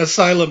to be an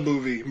asylum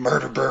movie.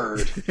 Murder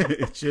Bird.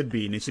 It should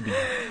be.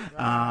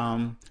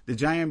 The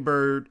giant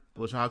bird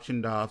was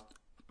auctioned off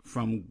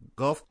from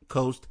Gulf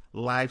Coast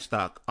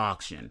Livestock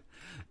Auction.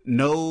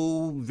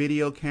 No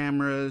video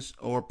cameras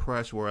or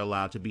press were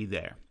allowed to be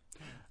there.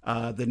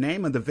 The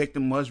name of the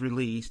victim was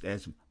released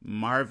as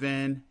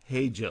Marvin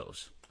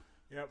Hajos.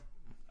 Yep.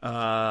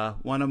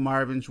 One of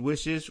Marvin's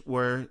wishes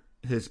were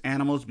his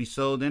animals be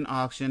sold in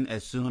auction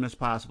as soon as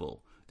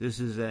possible.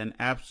 This is an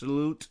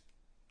absolute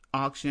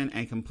auction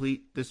and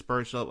complete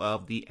dispersal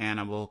of the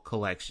animal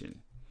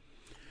collection.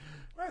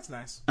 That's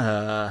nice.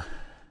 Yeah.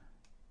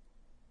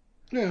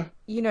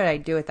 You know what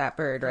I'd do with that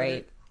bird,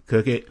 right?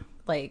 Cook it.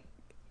 Like,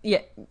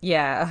 yeah,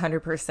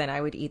 100%. I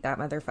would eat that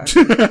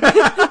motherfucker.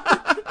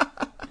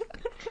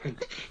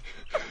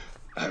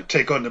 I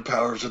take on the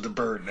powers of the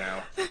bird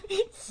now.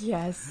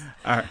 Yes.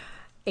 All right.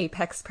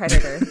 Apex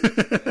predator.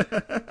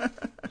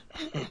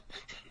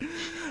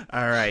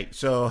 All right.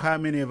 So how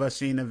many of us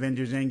seen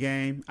Avengers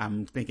Endgame?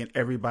 I'm thinking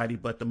everybody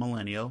but the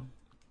millennial.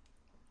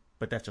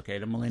 But that's okay.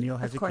 The millennial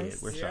has a kid.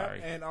 We're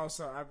sorry. And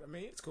also, I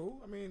mean, it's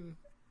cool. I mean,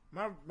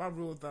 my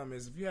rule of thumb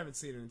is if you haven't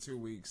seen it in 2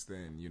 weeks,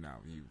 then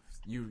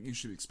you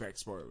should expect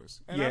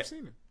spoilers. And I've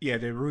seen it. Yeah,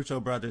 the Russo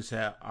brothers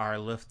are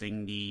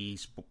lifting the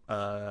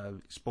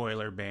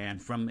spoiler ban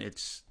from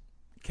its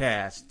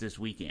cast this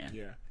weekend.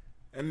 Yeah.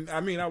 And I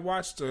mean, I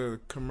watched a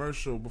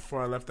commercial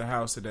before I left the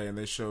house today, and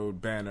they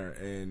showed Banner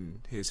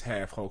in his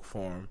half Hulk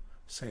form,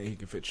 saying he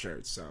can fit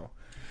shirts. So,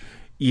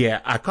 yeah,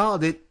 I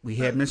called it. We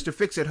had Mr.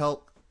 Fix-It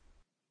Hulk.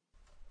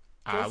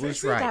 I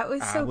was right. That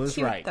was so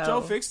cute, right. though.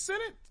 Joe Fix is in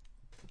it.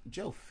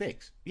 Joe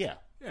Fix. Yeah.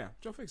 Yeah,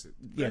 Joe Fix it.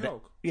 Yeah,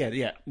 Hulk.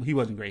 yeah. He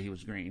wasn't great. He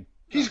was green.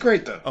 He's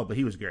great though. Oh, but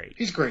he was great.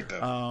 He's great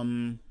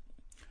though.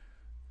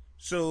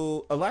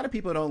 So a lot of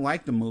people don't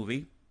like the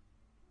movie.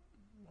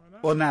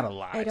 Well, not a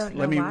lot. I don't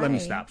know why. Let me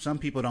stop. Some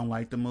people don't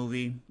like the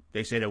movie.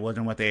 They said it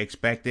wasn't what they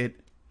expected.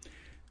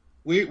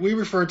 We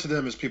refer to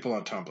them as people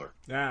on Tumblr.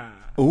 Ah.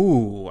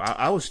 Ooh,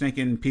 I was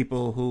thinking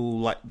people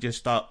who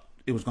just thought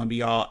it was going to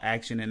be all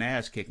action and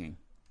ass kicking.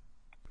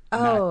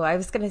 Oh, I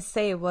was going to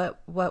say,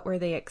 what were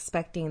they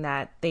expecting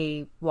that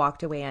they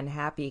walked away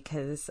unhappy?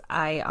 Because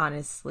I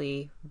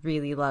honestly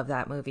really love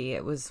that movie.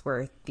 It was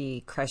worth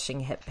the crushing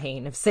hip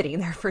pain of sitting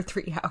there for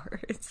 3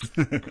 hours.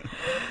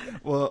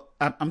 Well,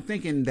 I'm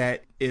thinking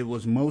that it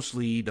was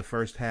mostly the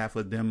first half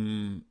of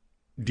them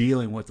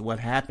dealing with what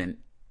happened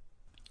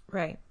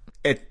Right.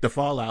 at the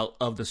fallout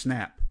of the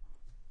snap.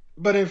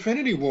 But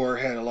Infinity War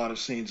had a lot of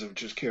scenes of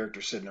just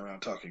characters sitting around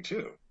talking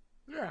too.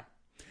 Yeah.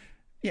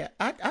 Yeah,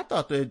 I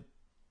thought it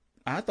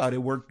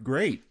worked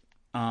great.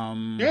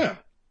 Yeah.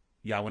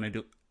 Y'all want to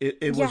do it?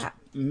 It was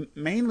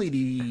mainly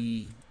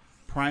the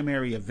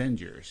primary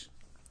Avengers.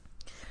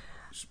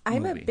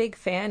 I'm a movie. big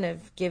fan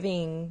of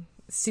giving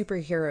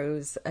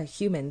superheroes a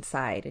human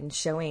side and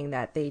showing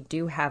that they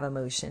do have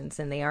emotions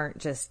and they aren't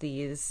just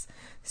these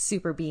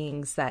super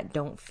beings that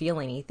don't feel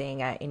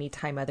anything at any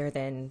time other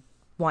than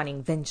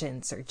wanting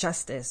vengeance or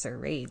justice or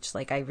rage.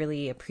 Like, I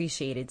really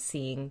appreciated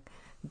seeing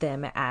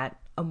them at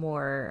a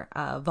more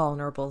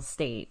vulnerable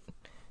state,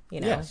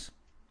 you know?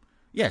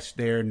 Yes,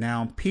 they're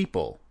now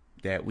people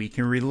that we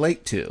can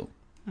relate to.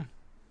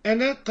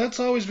 And that's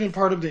always been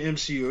part of the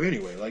MCU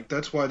anyway. Like,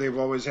 that's why they've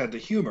always had the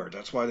humor.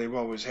 That's why they've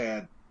always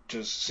had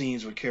just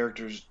scenes with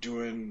characters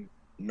doing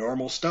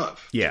normal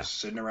stuff. Yeah. Just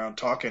sitting around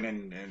talking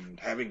and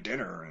having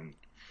dinner. And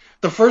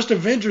the first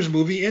Avengers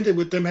movie ended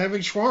with them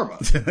having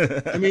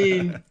shawarma. I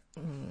mean,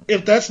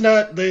 if that's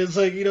not, it's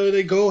like, you know,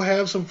 they go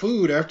have some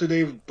food after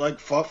they've, like,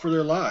 fought for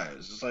their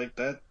lives. It's like,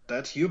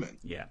 that's human.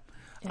 Yeah.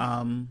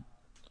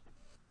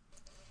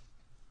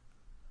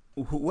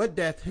 What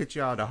death hit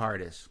y'all the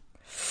hardest?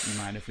 You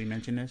mind if we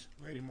mention this?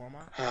 Lady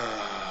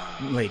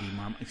Mormont. Lady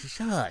Mama.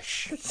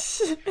 Shush.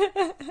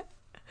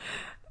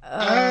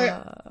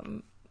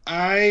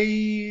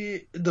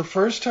 The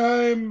first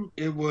time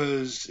it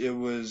was,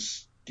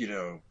 you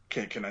know,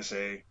 can I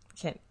say?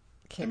 Can't.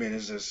 I mean,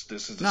 is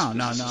this No.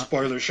 a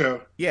spoiler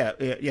show? Yeah,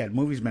 the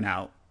movie's been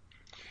out.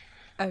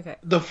 Okay.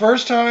 The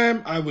first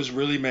time I was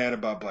really mad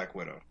about Black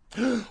Widow.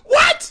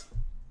 What?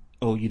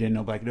 Oh, you didn't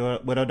know Black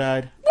Widow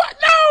died? What?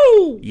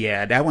 No!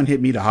 Yeah, that one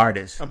hit me the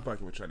hardest. I'm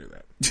fucking with you. I knew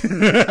that.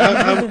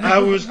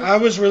 I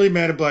was really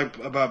mad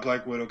about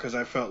Black Widow because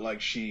I felt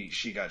like she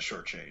got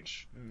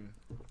shortchanged.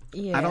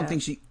 Yeah. I don't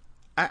think she...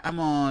 I'm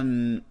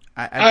on...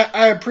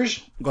 I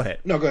appreciate... Go ahead.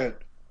 No, go ahead.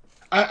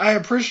 I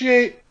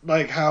appreciate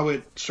like how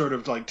it sort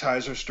of like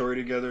ties her story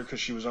together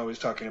because she was always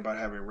talking about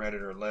having read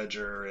in her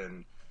ledger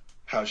and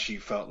how she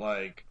felt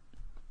like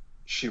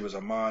she was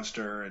a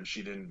monster and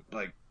she didn't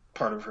like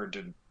part of her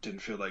didn't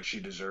feel like she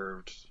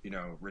deserved, you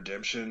know,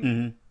 redemption.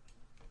 Mm-hmm.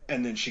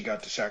 And then she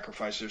got to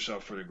sacrifice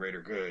herself for the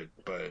greater good.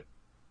 But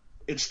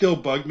it still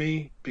bugged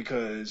me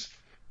because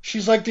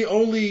she's like the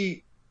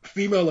only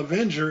female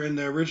Avenger in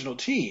the original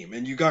team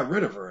and you got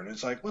rid of her and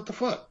it's like, what the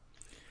fuck?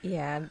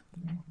 Yeah,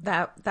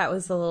 that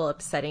was a little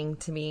upsetting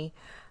to me.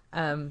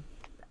 I'm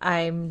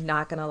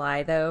not gonna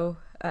lie though,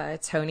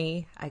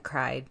 Tony, I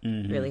cried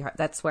really hard.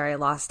 That's where I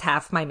lost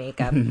half my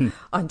makeup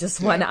on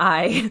just one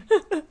eye.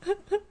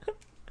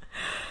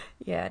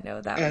 Yeah,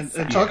 no, that was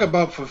sad. And talk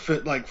about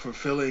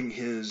fulfilling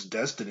his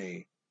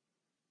destiny.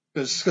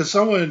 Because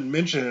someone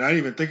mentioned, and I didn't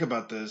even think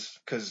about this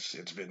because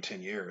it's been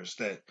 10 years,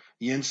 that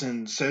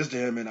Jensen says to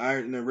him in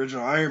the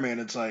original Iron Man,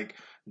 it's like,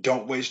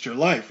 don't waste your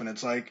life. And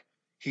it's like,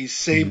 he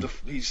saved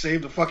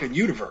the fucking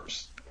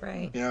universe.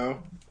 Right. You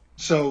know?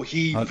 So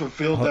he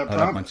fulfilled that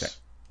promise.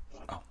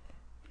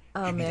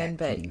 Oh man,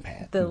 but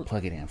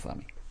plug it in for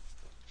me.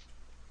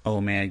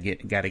 Oh man,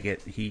 gotta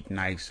get heat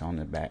nice on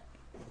the back.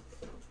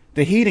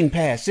 The heating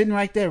pad sitting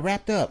right there,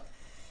 wrapped up.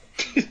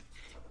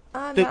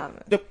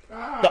 The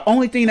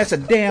only thing that's a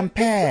damn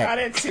pad. I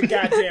didn't see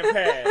goddamn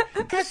pad.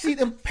 I see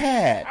the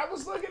pad. I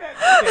was looking at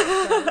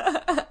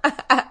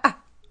that.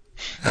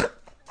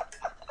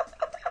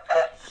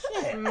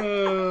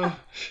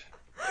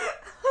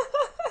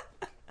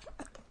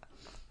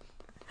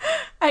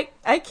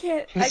 I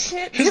can't. It's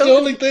the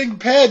only thing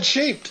pad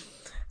shaped.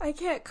 I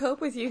can't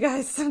cope with you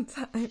guys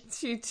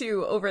sometimes. You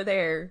two over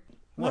there.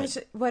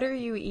 What are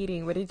you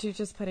eating? What did you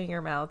just put in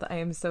your mouth? I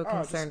am so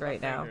concerned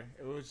right now.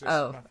 It was just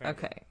Oh, my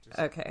finger.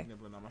 okay.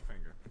 Nibbling on my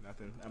finger.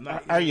 Nothing. I'm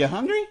not. Are you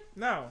hungry?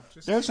 No.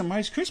 Just, There's some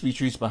Rice Krispie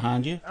treats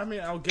behind you. I mean,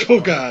 I'll get. Oh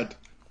one. God.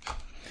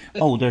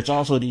 Oh, there's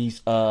also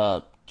these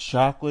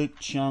chocolate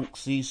chunk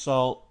sea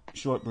salt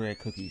shortbread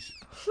cookies.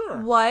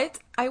 Sure. What?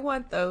 I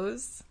want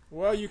those.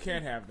 Well, you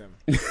can't have them.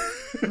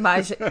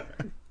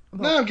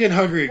 Now I'm getting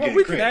hungry again. Well,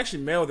 we Great. can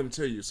actually mail them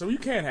to you, so you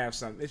can have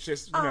some. It's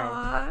just, you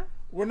know,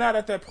 we're not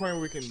at that point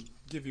where we can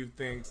give you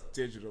things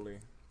digitally.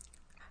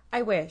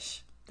 I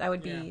wish. That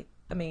would be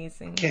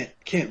amazing. Can't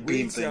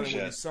beam Selling things would be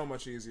yet. so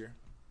much easier.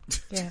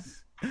 Yeah.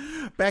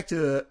 Back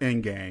to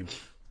Endgame.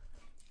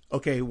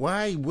 Okay,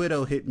 why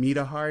Widow hit me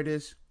the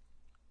hardest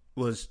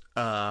was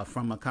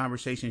from a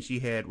conversation she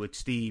had with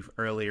Steve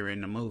earlier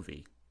in the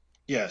movie.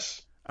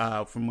 Yes.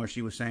 From where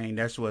she was saying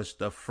that was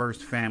the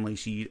first family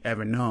she'd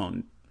ever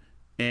known.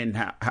 And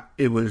how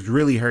it was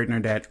really hurting her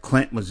that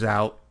Clint was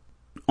out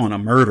on a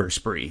murder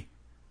spree.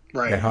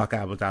 Right. That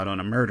Hawkeye was out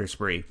on a murder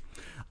spree.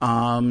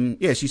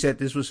 She said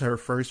this was her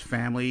first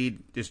family.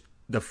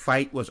 The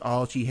fight was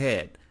all she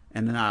had.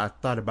 And then I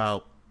thought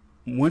about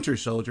Winter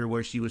Soldier,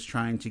 where she was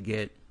trying to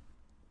get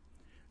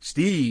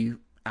Steve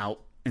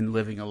out and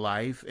living a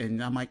life.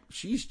 And I'm like,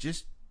 she's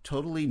just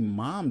totally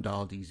mommed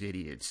all these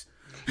idiots.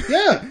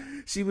 Yeah.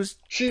 She was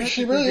She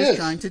technically really just is.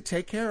 trying to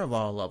take care of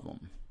all of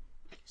them.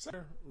 So,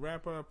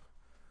 wrap up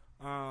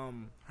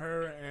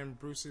her and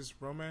Bruce's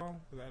romance.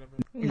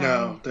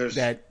 No, there's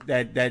That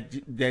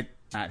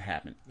not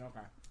happened. Okay.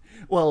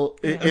 Well,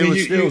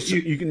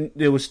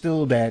 there was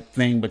still that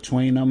thing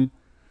between them.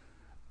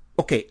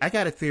 Okay, I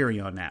got a theory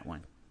on that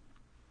one.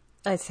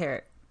 Let's hear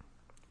it.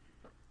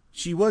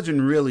 She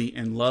wasn't really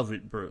in love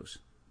with Bruce.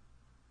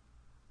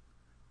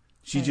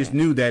 She just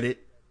knew that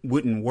it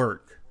wouldn't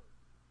work.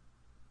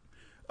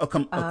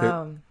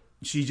 Okay.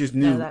 She just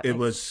knew it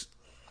was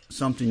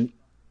something.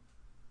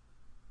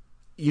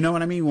 You know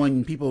what I mean?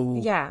 When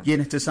people get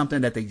into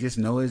something that they just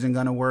know isn't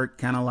going to work,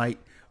 kind of like,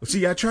 well,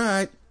 see, I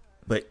tried,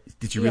 but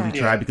did you really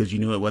try because you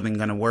knew it wasn't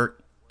going to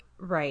work?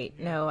 Right.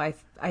 No,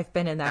 I've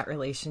been in that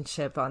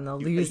relationship on the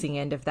losing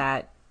end of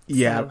that.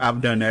 Yeah, So.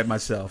 I've done that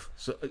myself.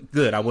 So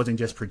good, I wasn't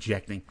just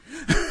projecting.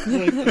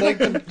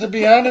 to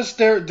be honest,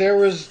 there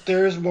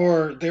was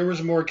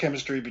more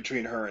chemistry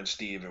between her and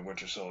Steve and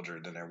Winter Soldier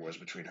than there was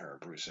between her and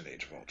Bruce in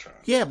Age of Ultron.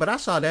 Yeah, but I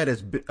saw that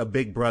as a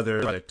big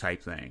brother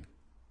type thing.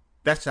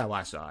 That's how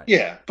I saw it.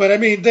 Yeah, but I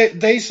mean,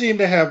 they seem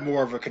to have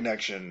more of a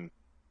connection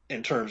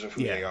in terms of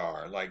who they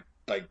are, like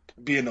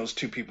being those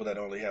two people that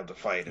only have the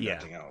fight and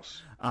nothing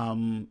else.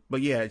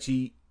 But yeah,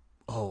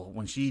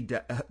 when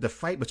the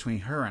fight between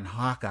her and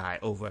Hawkeye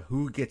over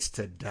who gets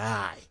to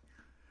die.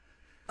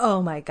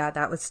 Oh my God,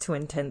 that was too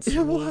intense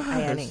for me. I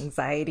had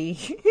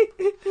anxiety.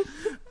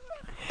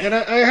 And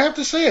I have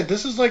to say it,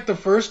 this is like the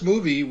first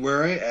movie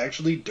where I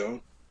actually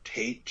don't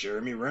hate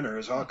Jeremy Renner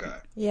as Hawkeye.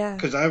 Yeah.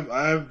 Because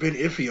I've been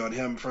iffy on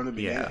him from the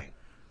beginning.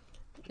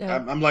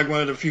 Yeah. I'm like one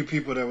of the few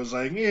people that was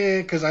like,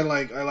 because I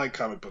like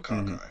comic book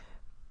Hawkeye.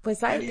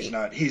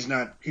 He's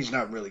not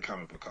really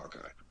comic book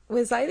Hawkeye.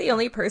 Was I the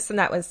only person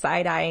that was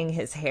side-eyeing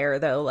his hair,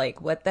 though?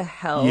 Like, what the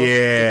hell did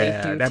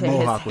they do that to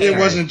mohawk his hair? It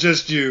wasn't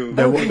just you.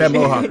 That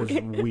mohawk was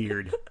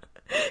weird.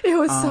 It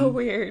was so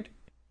weird.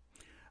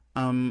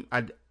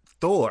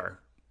 Thor.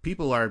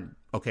 People are...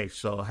 Okay,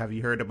 so have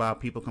you heard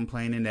about people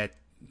complaining that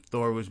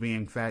Thor was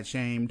being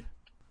fat-shamed?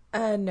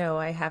 No,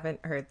 I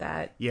haven't heard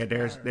that. Yeah,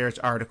 there's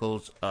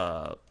articles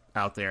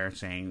out there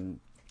saying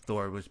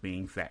Thor was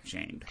being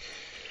fat-shamed.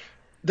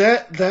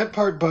 That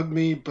part bugged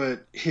me,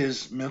 but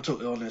his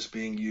mental illness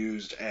being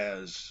used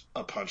as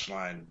a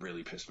punchline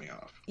really pissed me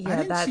off. Yeah, I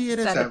didn't see it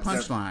as a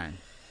punchline.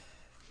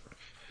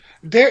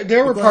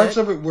 There were parts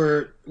of it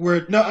where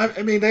no,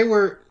 I mean they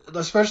were,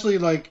 especially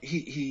like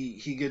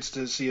he gets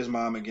to see his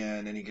mom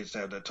again and he gets to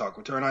have that talk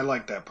with her, and I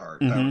liked that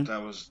part. Mm-hmm.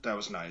 That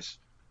was nice,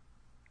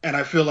 and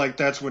I feel like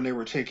that's when they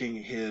were taking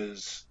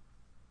his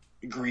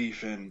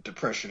grief and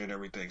depression and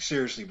everything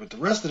seriously, but the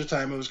rest of the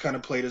time it was kind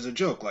of played as a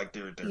joke, like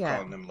they're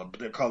calling him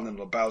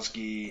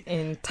Lebowski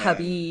and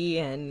Tubby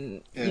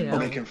and you know,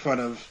 making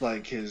fun of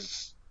like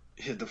his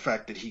the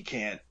fact that he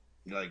can't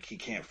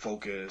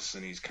focus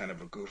and he's kind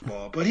of a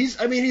goofball, but he's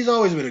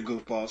always been a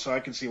goofball, so I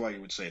can see why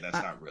you would say that's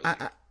not really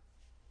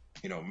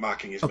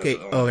mocking his mental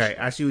illness. Okay,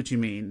 I see what you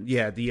mean.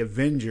 Yeah, the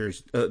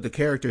Avengers, the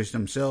characters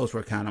themselves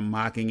were kind of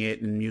mocking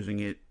it and using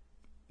it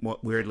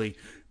weirdly,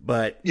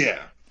 but yeah,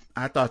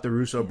 I thought the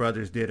Russo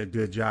brothers did a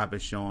good job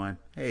of showing,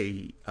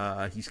 hey,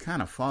 he's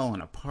kind of falling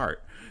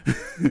apart.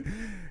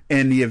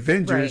 And the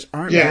Avengers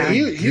aren't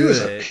very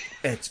good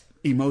at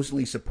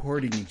emotionally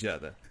supporting each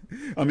other.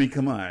 I mean,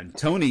 come on.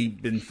 Tony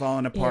been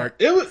falling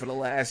apart for the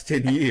last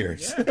 10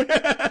 years.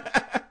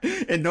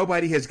 And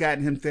nobody has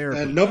gotten him therapy.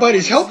 And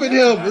nobody's helping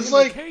him. It's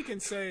like,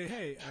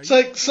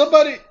 like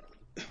somebody...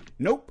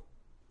 Nope.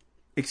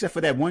 Except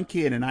for that one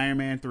kid in Iron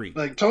Man 3.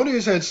 Like, Tony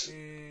has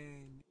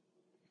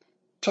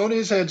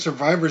had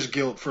survivor's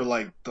guilt for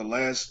like the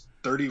last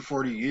 30,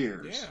 40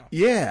 years.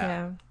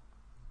 Yeah.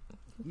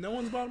 No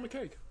one's bought him a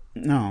cake.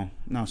 No.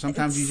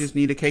 Sometimes you just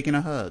need a cake and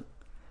a hug.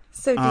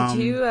 So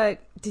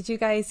did you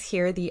guys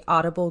hear the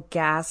audible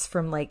gasp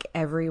from like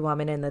every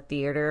woman in the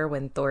theater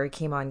when Thor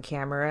came on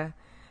camera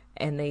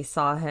and they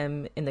saw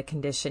him in the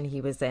condition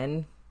he was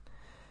in?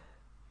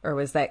 Or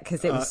was that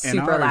because it was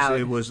super loud?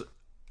 It was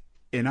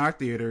in our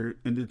theater,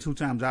 and the 2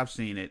 times I've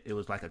seen it, it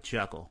was like a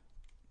chuckle.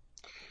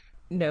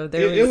 No,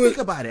 think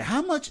about it.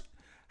 How much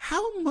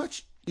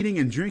eating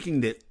and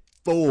drinking did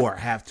Thor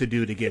have to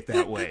do to get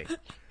that way?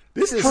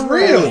 This is for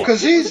real,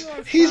 because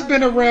he's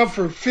been around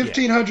for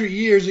 1,500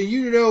 years, and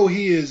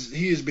he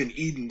has been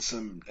eating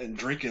some and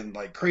drinking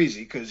like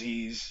crazy because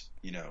he's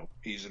an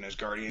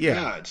Asgardian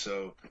god.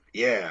 So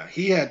yeah,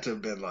 he had to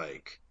have been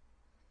like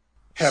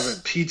having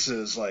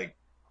pizzas like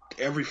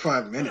every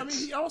 5 minutes. I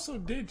mean, he also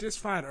did just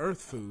find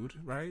Earth food,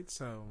 right?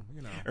 So,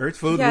 Earth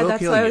food Yeah, will that's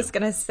kill what you. I was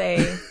gonna say.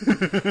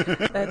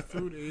 Earth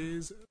food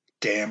is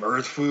Damn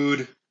Earth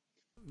food.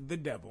 the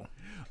devil.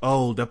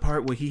 Oh, the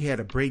part where he had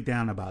a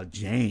breakdown about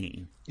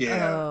Jane.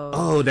 Yeah.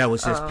 Oh, that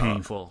was just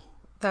painful.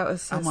 That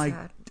was so I'm like,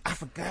 sad. I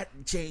forgot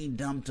Jane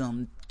dumped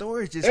him.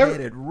 Thor just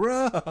had it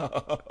rough.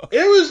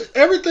 It was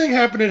everything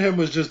happening to him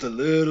was just a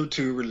little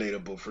too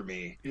relatable for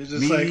me. It was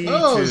just Me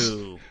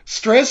too.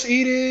 Stress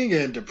eating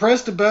and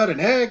depressed about an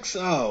ex.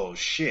 Oh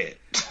shit!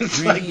 It's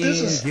Drinking, like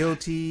this is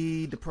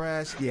guilty,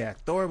 depressed. Yeah,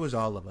 Thor was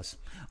all of us.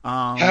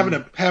 having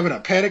a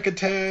panic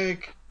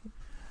attack.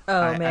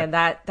 Oh man,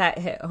 that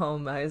hit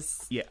home. I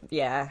was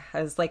Yeah.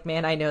 I was like,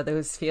 man, I know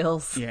those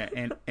feels. Yeah,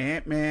 and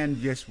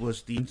Ant-Man just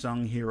was the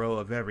unsung hero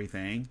of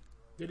everything.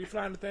 Did he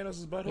fly into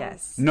Thanos' butthole?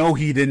 Yes. No,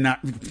 he did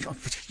not.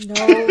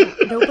 No,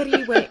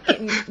 nobody went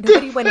in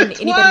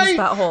anybody's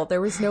butthole.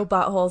 There was no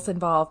buttholes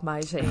involved,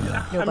 Majay.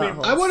 No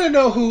buttholes. I want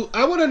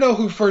to know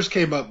who first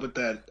came up with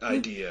that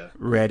idea.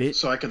 Reddit.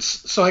 So I can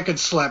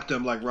slap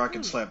them like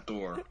Rocket slapped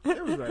Thor.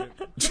 It was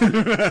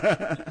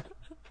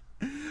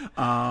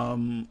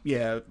Reddit.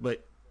 Yeah,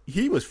 but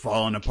he was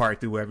falling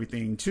apart through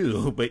everything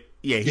too. But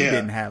yeah, he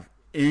didn't have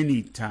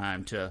any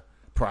time to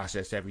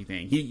process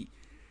everything.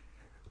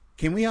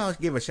 Can we all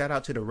give a shout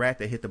out to the rat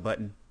that hit the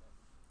button?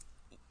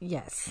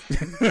 Yes.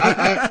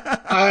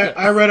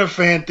 I read a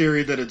fan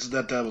theory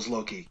that was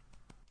Loki.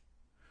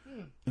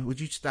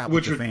 Would you stop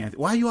with the fan?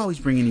 Why are you always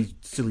bringing these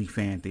silly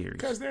fan theories?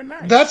 Because they're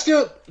nice. That's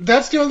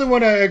the only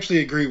one I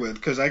actually agree with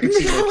because I can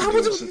see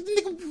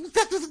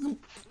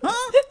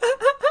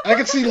I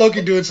can see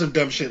Loki doing some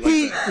dumb shit like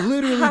He that.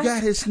 literally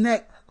got his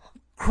neck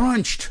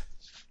crunched.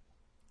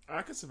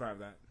 I could survive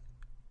that.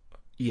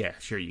 Yeah,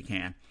 sure you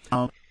can.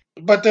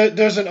 But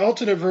there's an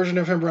alternate version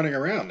of him running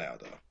around now,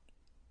 though.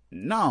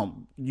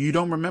 No, you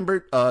don't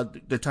remember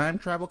the time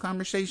travel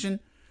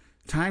conversation?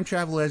 Time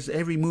travel, as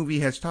every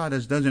movie has taught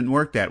us, doesn't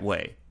work that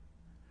way.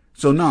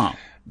 So no,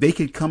 they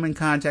could come in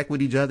contact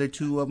with each other,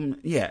 two of them.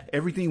 Yeah,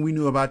 everything we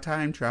knew about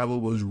time travel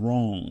was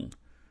wrong.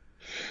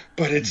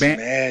 But it's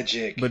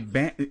magic. But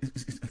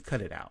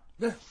cut it out.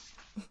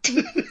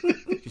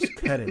 Just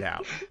cut it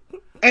out.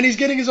 And he's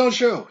getting his own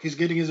show. He's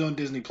getting his own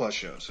Disney Plus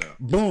show. So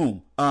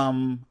boom.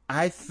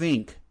 I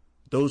think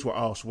those were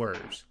all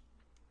swerves.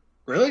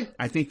 Really?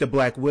 I think the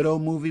Black Widow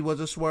movie was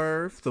a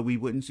swerve, so we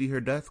wouldn't see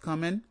her death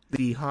coming.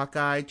 The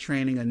Hawkeye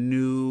training a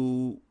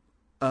new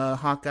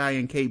Hawkeye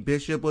and Kate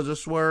Bishop was a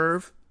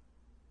swerve,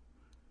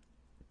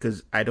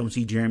 because I don't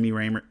see Jeremy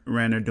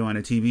Renner doing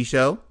a TV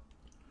show.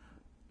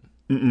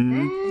 I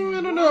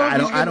don't know. I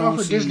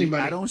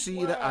don't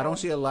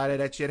see a lot of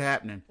that shit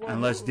happening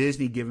unless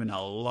Disney giving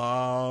a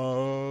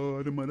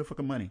lot of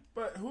motherfucking money.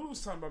 But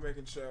Hulu's talking about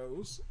making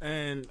shows,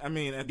 and I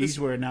mean, these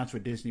were announced for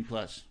Disney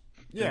Plus.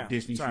 Yeah,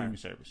 Disney streaming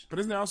service. But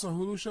isn't there also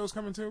Hulu shows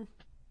coming too?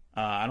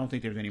 I don't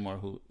think there's any more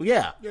Hulu.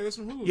 Yeah, there's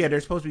some Hulu. Yeah,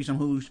 there's supposed to be some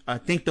Hulu. I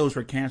think those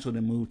were canceled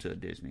and moved to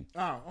Disney.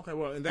 Oh, okay.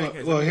 Well, in that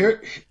case,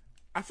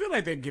 I feel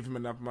like they give him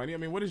enough money. I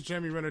mean, what has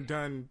Jeremy Renner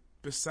done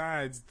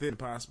besides The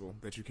Impossible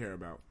that you care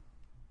about?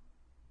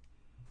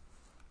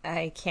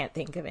 I can't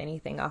think of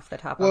anything off the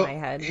top of my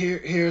head.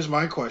 Here's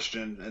my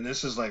question, and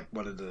this is like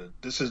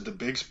this is the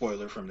big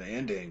spoiler from the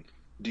ending.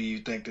 Do you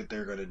think that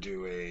they're going to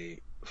do a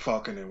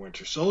Falcon and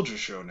Winter Soldier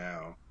show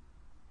now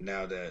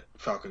that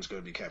Falcon's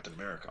going to be Captain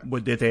America?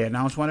 But did they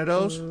announce one of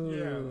those?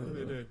 Yeah,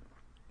 they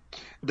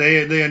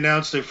did. They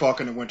announced a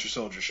Falcon and Winter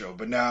Soldier show,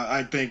 but now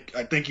I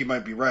think you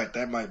might be right.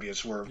 That might be a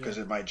swerve because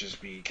it might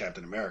just be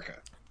Captain America.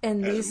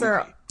 And these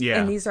are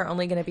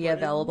only going to be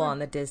available on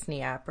the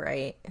Disney app,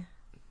 right?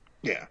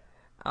 Yeah.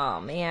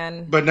 Oh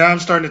man. But now I'm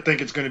starting to think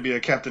it's going to be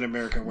a Captain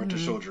America and Winter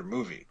Soldier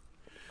movie.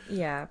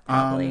 Yeah,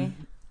 probably.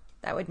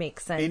 That would make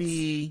sense.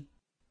 Any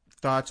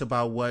thoughts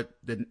about what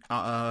the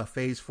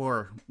Phase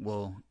 4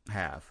 will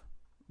have?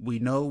 We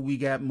know we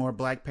got more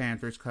Black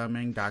Panthers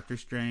coming, Doctor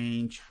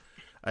Strange,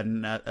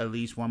 at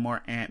least one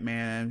more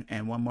Ant-Man,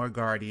 and one more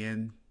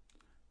Guardian.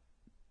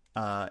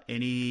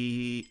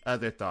 Any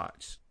other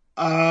thoughts?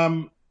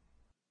 Well,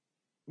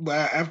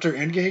 after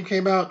Endgame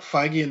came out,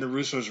 Feige and the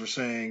Russos were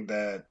saying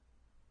that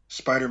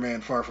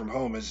Spider-Man Far From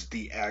Home is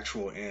the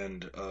actual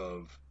end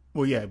of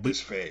this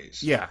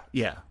phase. Yeah.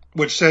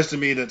 Which says to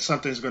me that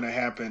something's going to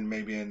happen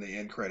maybe in the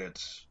end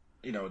credits,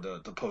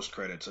 the post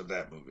credits of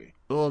that movie.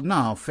 Well,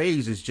 no,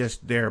 Phase is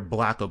just their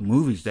block of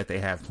movies that they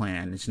have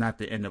planned. It's not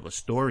the end of a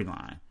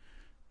storyline.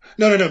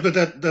 No,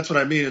 but that's what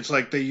I mean. It's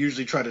like they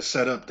usually try to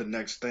set up the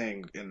next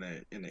thing in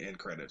the end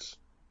credits.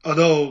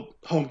 Although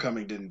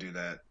Homecoming didn't do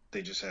that.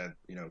 They just had,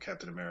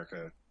 Captain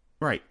America.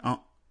 Right.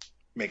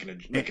 Making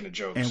a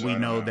joke. And we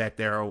know that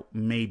there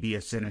may be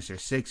a Sinister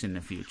Six in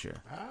the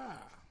future.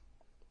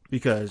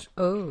 Because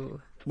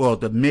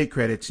the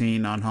mid-credit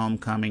scene on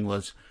Homecoming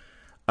was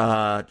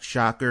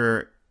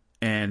Shocker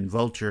and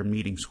Vulture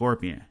meeting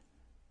Scorpion.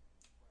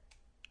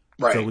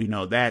 Right. So we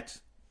know that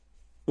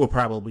will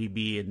probably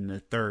be in the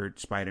third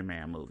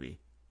Spider-Man movie.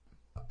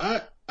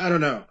 I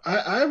don't know.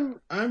 I'm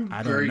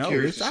very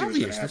curious to see what's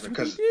going to happen.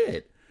 That's what we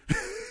did.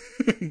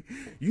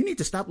 You need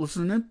to stop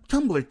listening to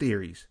Tumblr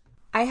theories.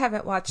 I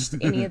haven't watched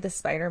any of the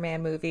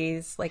Spider-Man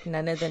movies, like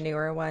none of the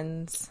newer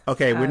ones.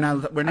 Okay, we're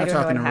not talking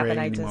to Ray happened.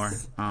 anymore.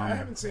 I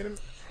haven't seen him.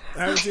 I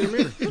haven't seen him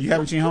either. You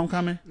haven't seen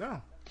Homecoming?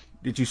 No.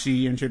 Did you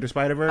see Into the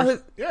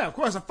Spider-Verse? Yeah, of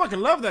course. I fucking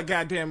love that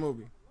goddamn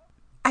movie.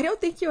 I don't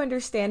think you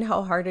understand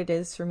how hard it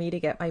is for me to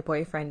get my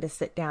boyfriend to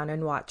sit down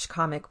and watch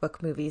comic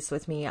book movies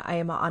with me. I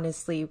am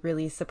honestly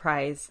really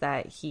surprised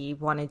that he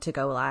wanted to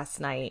go last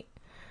night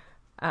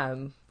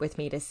with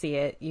me to see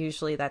it.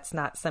 Usually that's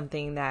not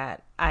something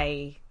that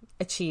I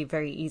achieve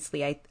very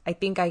easily. I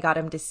think I got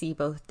him to see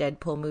both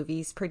Deadpool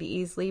movies pretty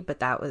easily, but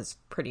that was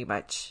pretty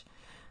much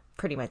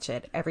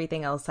it.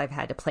 Everything else I've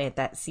had to plant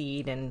that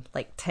seed and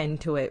like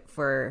tend to it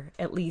for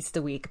at least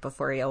a week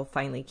before he'll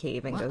finally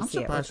cave and go see it with me.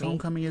 I'm surprised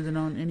Homecoming isn't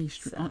on any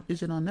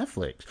is it on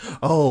Netflix?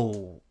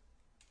 Oh.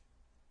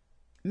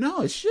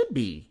 No, it should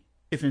be.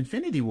 If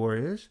Infinity War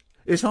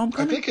is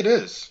Homecoming? I think it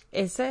is.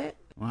 Is it?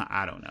 Well,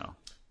 I don't know.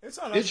 It's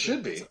on. It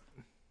should be.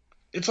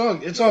 It's on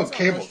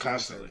cable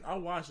constantly. I'll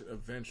watch it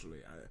eventually.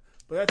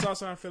 But that's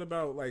also how I feel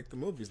about like the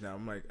movies now.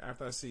 I'm like,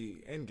 after I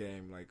see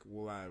Endgame, like,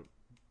 will I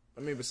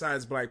mean,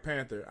 besides Black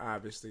Panther,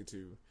 obviously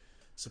to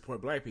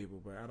support black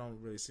people, but I don't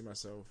really see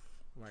myself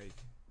like.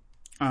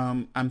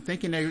 I'm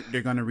thinking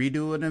they're going to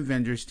redo an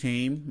Avengers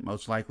team.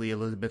 Most likely,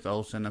 Elizabeth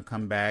Olsen will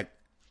come back.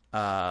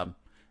 I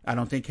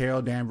don't think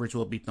Carol Danvers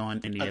will be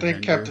thrown in the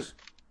Avengers.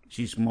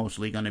 She's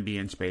mostly going to be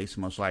in space,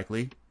 most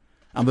likely.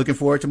 I'm looking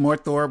forward to more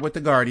Thor with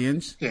the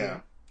Guardians. Yeah,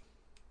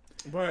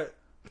 but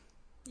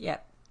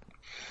yep.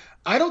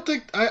 I don't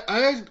think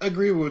I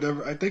agree with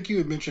whatever. I think you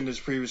had mentioned this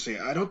previously.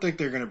 I don't think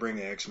they're going to bring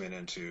the X-Men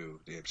into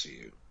the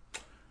MCU.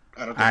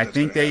 I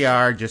think they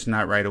are, just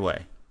not right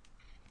away.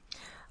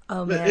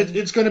 Oh man,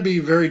 it's going to be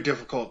very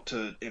difficult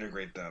to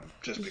integrate them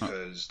just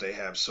because they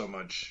have so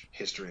much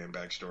history and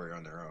backstory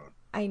on their own.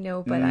 I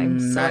know, but I'm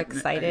so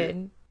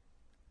excited.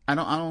 I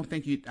don't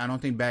think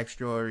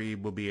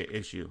backstory will be an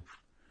issue.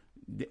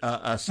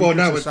 A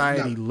secret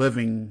society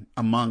living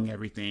among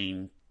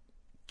everything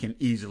can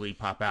easily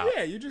pop out.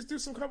 Yeah, you just do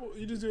a couple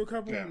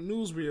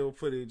newsreel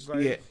footage,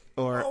 like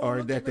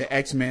or that the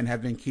X-Men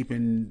have been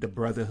keeping the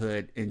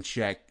Brotherhood in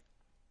check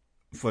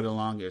for the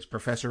longest.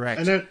 Professor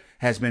X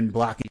has been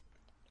blocking.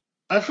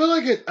 I feel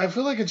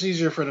like it's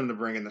easier for them to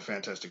bring in the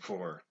Fantastic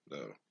Four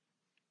though,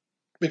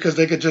 because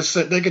they could just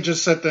set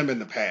them in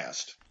the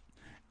past.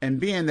 And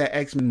being that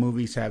X-Men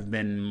movies have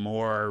been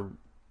more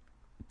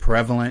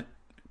prevalent.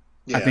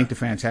 Yeah. I think the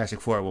Fantastic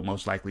Four will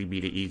most likely be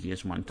the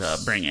easiest one to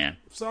bring in.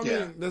 So I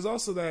mean, there's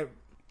also that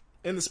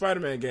in the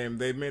Spider-Man game,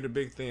 they made a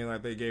big thing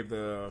like they gave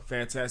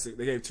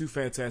two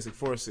Fantastic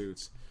Four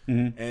suits,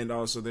 and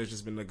also there's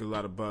just been like a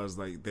lot of buzz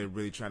like they're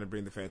really trying to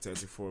bring the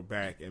Fantastic Four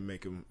back and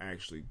make them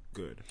actually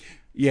good.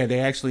 Yeah,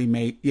 they actually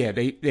made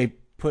they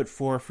put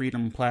 4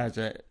 Freedom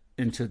Plaza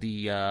into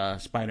the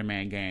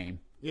Spider-Man game.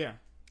 Yeah.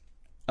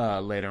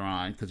 Later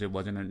on because it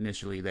wasn't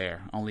initially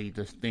there, only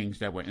the things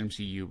that were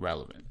MCU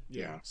relevant.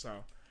 Yeah. So.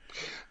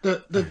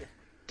 The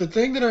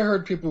thing that I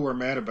heard people were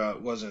mad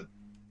about wasn't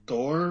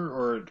Thor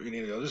or any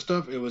of the other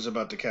stuff. It was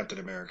about the Captain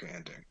America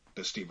ending,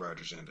 the Steve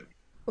Rogers ending.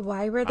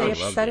 Why were they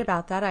upset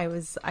about that? I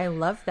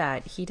love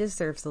that. He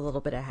deserves a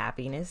little bit of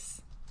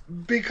happiness.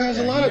 Because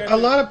a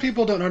lot of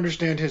people don't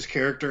understand his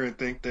character and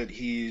think that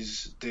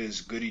he's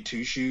this goody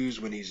two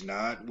shoes when he's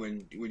not.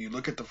 When you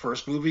look at the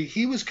first movie,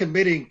 he was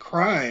committing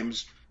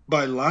crimes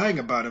by lying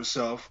about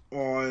himself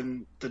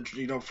on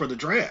for the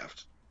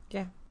draft.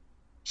 Yeah.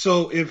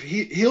 So if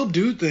he'll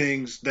do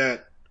things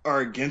that are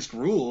against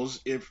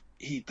rules if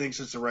he thinks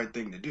it's the right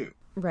thing to do.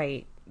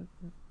 Right.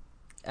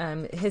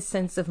 His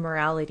sense of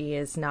morality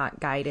is not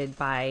guided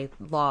by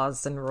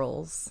laws and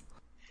rules.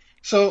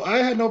 So I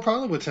had no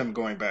problem with him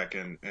going back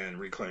and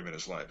reclaiming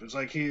his life. It's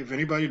like if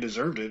anybody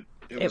deserved it,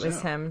 it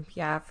was him.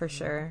 Yeah, for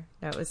sure.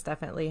 No, it was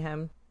definitely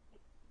him.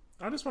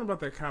 I just wonder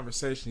about that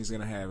conversation he's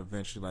going to have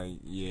eventually. Like,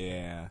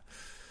 yeah,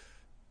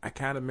 I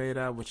kind of made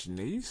out with your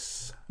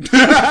niece.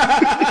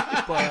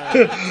 But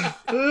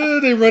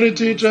they run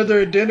into each other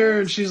at dinner,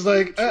 and she's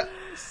like,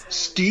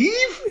 Steve?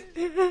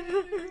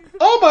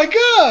 Oh, my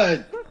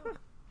God!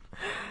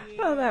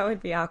 Oh, that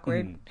would be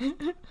awkward.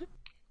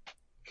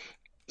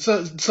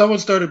 So someone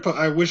started.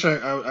 I wish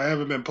I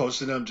haven't been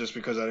posting them just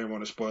because I didn't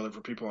want to spoil it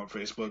for people on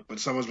Facebook. But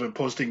someone's been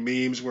posting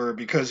memes where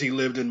because he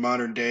lived in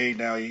modern day,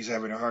 now he's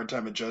having a hard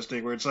time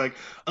adjusting. Where it's like,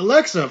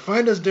 Alexa,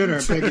 find us dinner,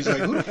 and Peggy's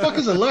like, who the fuck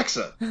is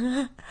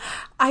Alexa?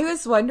 I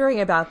was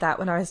wondering about that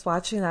when I was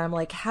watching that. I'm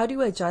like, how do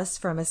you adjust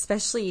from,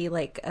 especially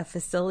like a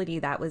facility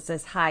that was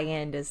as high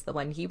end as the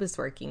one he was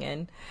working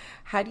in?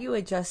 How do you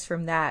adjust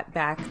from that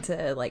back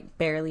to like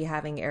barely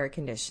having air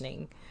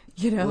conditioning?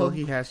 You know, well,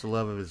 he has the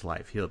love of his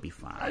life. He'll be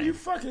fine. Are you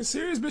fucking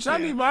serious, bitch? I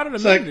need modern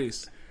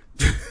amenities.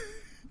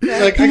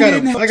 Like I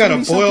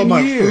gotta boil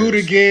my food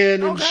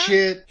again and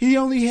shit. He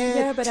only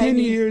had 10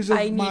 years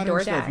of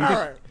modern stuff. All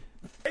right,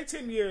 hey,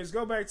 10 years.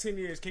 Go back 10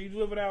 years. Can you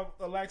live without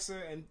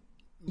Alexa and?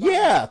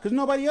 Yeah, because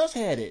nobody else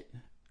had it.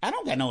 I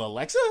don't got no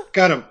Alexa.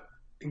 Got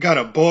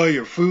Gotta boil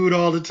your food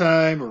all the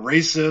time,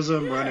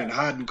 racism, running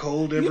hot and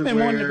cold everywhere. You've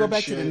been wanting to go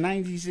back shit. to the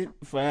 90s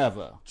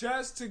forever.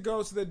 Just to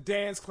go to the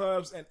dance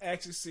clubs and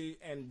ecstasy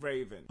and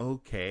raving.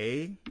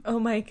 Okay. Oh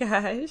my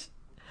gosh.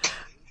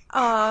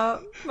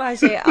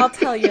 Majay, I'll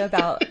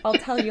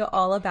tell you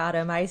all about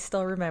him. I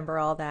still remember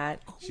all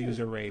that. She was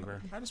a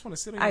raver. I just want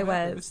to sit on your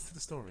lap and listen to the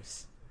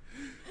stories.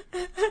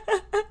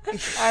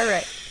 All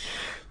right.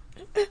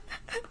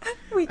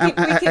 We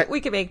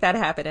can make that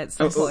happen at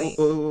some point.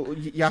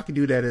 Y'all can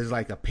do that as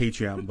like a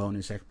Patreon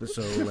bonus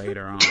episode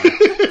later on.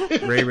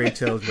 Ray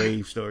tells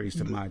rave stories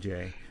to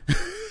Majay.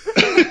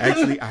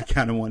 Actually, I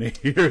kind of want to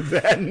hear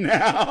that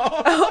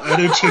now. I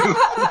do too.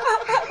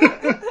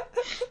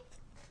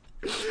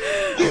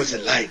 What was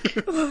it like?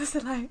 What was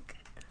it like?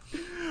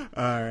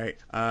 All right.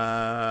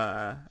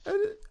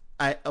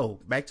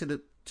 Back to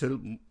the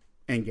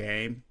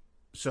Endgame.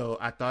 So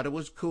I thought it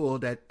was cool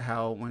that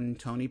how when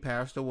Tony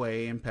passed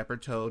away and Pepper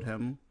told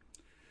him,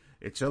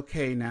 it's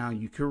okay now,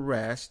 you can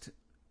rest.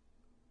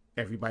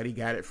 Everybody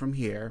got it from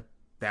here.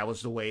 That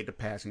was the way to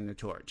passing the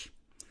torch.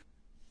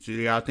 So do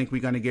y'all think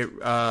we're going to get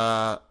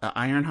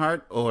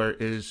Ironheart, or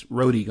is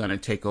Rhodey going to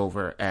take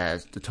over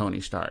as the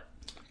Tony Stark?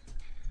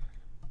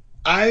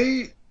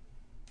 I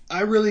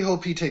really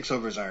hope he takes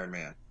over as Iron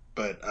Man,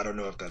 but I don't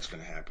know if that's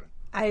going to happen.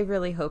 I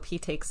really hope he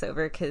takes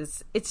over,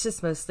 because it's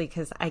just mostly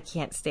because I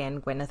can't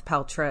stand Gwyneth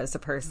Paltrow as a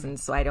person,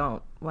 so I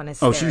don't want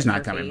to. Oh, she's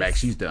not coming back.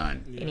 She's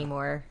done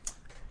anymore.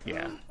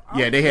 Yeah,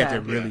 they had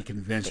to really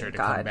convince her to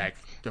come back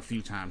the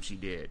few times she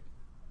did.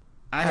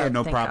 I had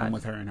no problem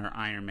with her in her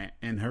Iron Man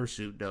in her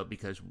suit though,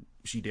 because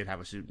she did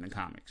have a suit in the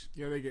comics.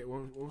 Yeah, they get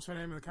what was her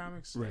name in the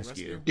comics?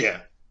 Rescue.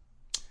 Yeah.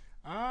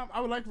 I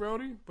would like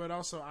Rhodey, but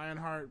also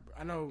Ironheart.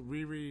 I know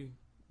Riri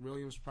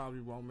Williams probably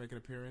won't make an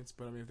appearance,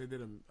 but I mean, if they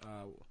did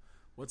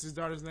what's his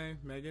daughter's name?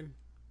 Megan?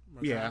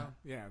 Yeah.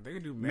 Yeah, they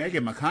could do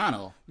Megan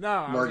McConnell.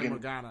 No, Morgan.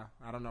 Morgana.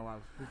 I don't know why.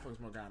 Who fucks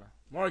Morgana?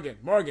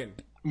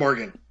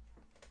 Morgan.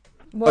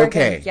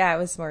 Okay. Yeah, it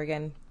was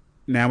Morgan.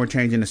 Now we're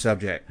changing the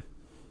subject.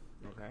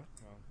 Okay.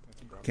 Well,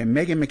 that's a problem. Can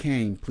Meghan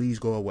McCain please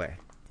go away?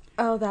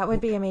 Oh, that would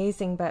be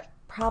amazing, but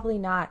probably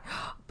not.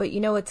 But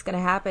you know what's going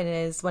to happen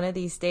is one of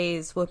these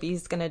days,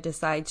 Whoopi's going to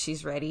decide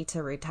she's ready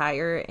to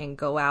retire and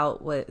go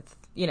out with,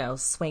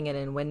 swinging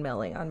and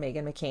windmilling on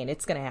Meghan McCain.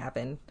 It's going to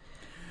happen.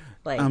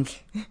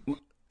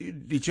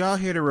 Did y'all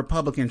hear the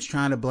Republicans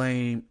trying to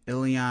blame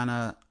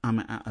Ilhan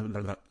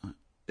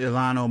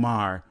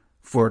Omar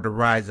for the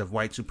rise of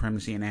white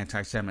supremacy and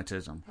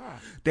anti-Semitism?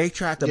 They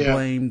tried to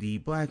blame the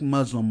black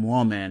Muslim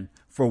woman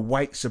for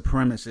white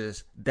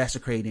supremacists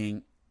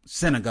desecrating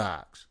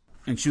synagogues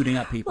and shooting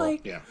up people. How do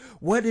you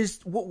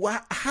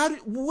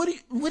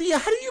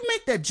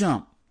make that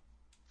jump?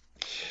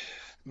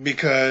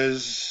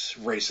 Because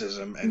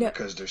racism and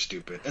because they're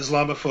stupid.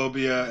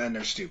 Islamophobia and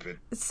they're stupid.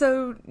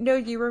 So, no,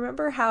 you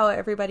remember how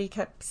everybody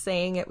kept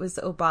saying it was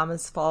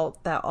Obama's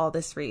fault that all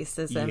this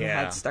racism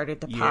had started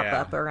to pop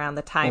up around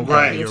the time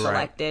that he was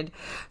elected?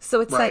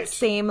 So it's that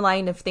same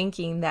line of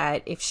thinking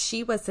that if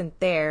she wasn't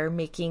there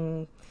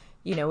making,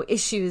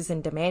 issues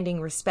and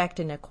demanding respect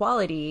and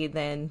equality,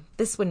 then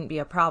this wouldn't be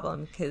a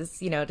problem. Because,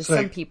 to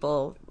some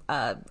people,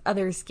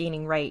 others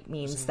gaining right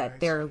means that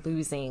they're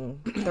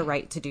losing the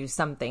right to do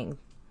something.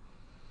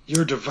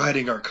 You're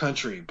dividing our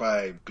country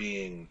by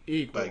being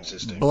equal, by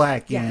existing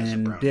black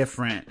and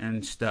different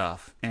and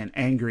stuff, and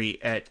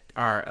angry at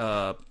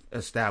our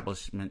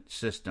establishment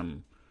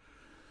system.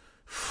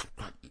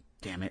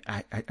 Damn it!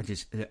 I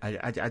just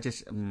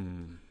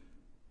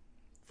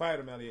fight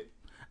him, Elliot.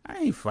 I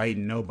ain't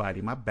fighting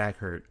nobody. My back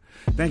hurt.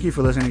 Thank you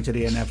for listening to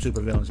the Inept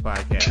Supervillains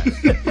podcast.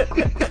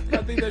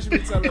 I think that should be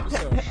the title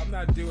episode. I'm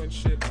not doing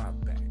shit. My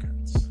back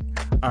hurts.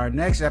 Our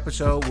next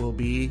episode will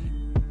be.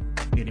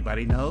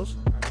 Anybody knows?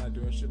 I'm not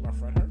doing shit. My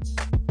front hurts.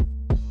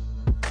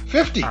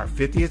 50. Our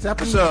 50th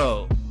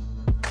episode.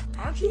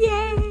 Aren't you?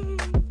 Yay!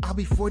 I'll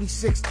be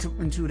 46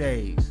 in 2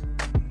 days.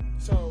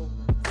 So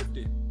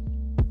 50.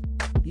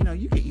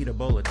 You can eat a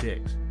bowl of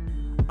dicks.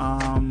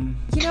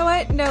 You know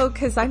what? No,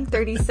 because I'm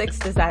 36.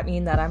 Does that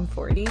mean that I'm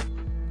 40?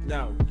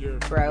 No, you're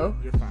bro.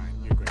 You're fine.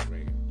 You're great,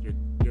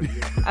 Reagan. You're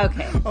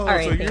okay. All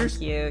right. So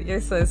thank you.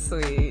 You're so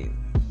sweet.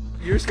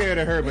 You're scared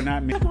of her, but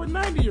not me. Like a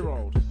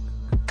 90-year-old.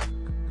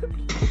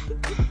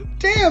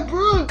 Damn,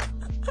 bro.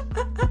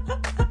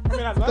 I mean,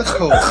 I love That's you.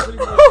 cool. I really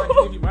wish I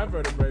could give you my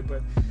vertebrae,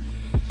 but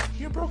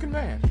you're a broken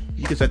man.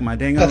 You can suck my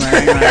dingo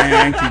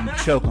lang till you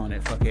choke on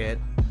it, fuckhead.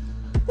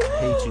 I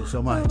hate you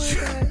so much.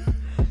 Oh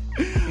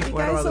you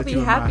guys will be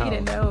happy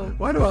to know.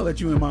 Why do I let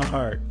you in my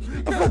heart?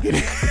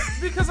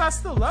 Because I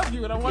still love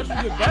you and I want you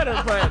to get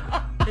better, but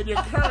in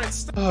your current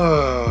state.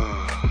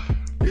 All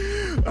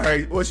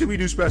right, what should we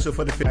do special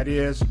for the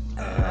ideas?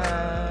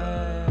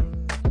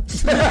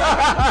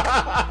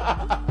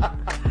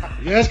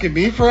 You asking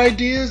me for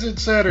ideas?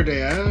 It's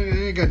Saturday.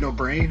 I ain't got no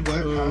brain.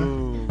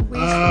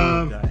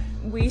 What?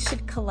 We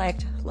should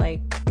collect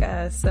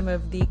some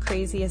of the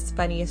craziest,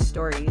 funniest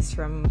stories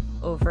from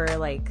over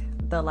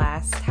the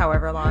last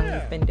however long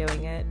we've been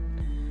doing it.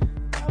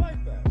 I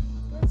like that.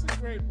 That's a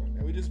great one.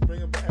 And we just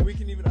bring them back, and we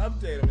can even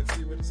update them and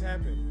see what has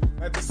happened.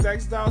 Like the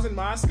sex dolls in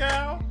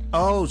Moscow.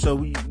 Oh, so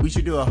we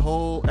should do a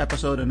whole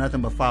episode of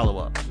nothing but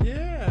follow-ups.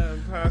 Yeah,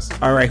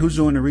 possibly. All right, who's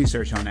doing the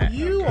research on that?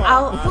 You are.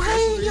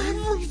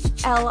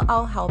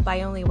 I'll help.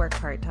 I only work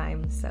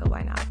part-time, so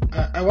why not?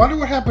 I wonder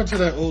what happened to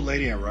that old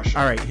lady in Russia.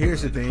 All right,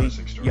 here's the thing.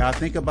 Y'all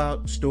think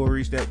about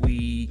stories that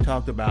we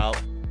talked about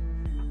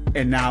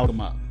and now them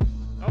up.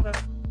 Okay.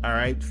 All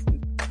right.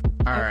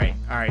 That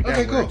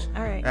Okay, cool. works.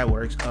 All right. That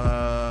works. All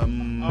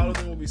of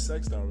them will be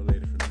sex doll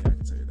related for me. I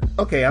can tell you that.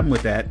 Okay, I'm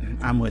with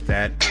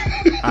that.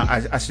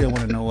 I still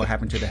want to know what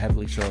happened to the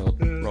heavily soiled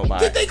robot.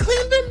 Did they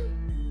clean them?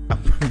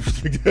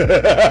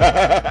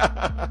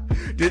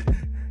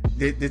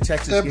 Did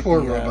Texas That get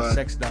poor the robot.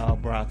 sex doll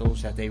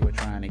brothels that they were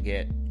trying to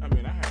get? I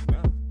mean, I have to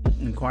know.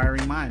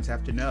 Inquiring minds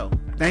have to know.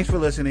 Thanks for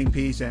listening.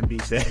 Peace and be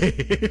safe.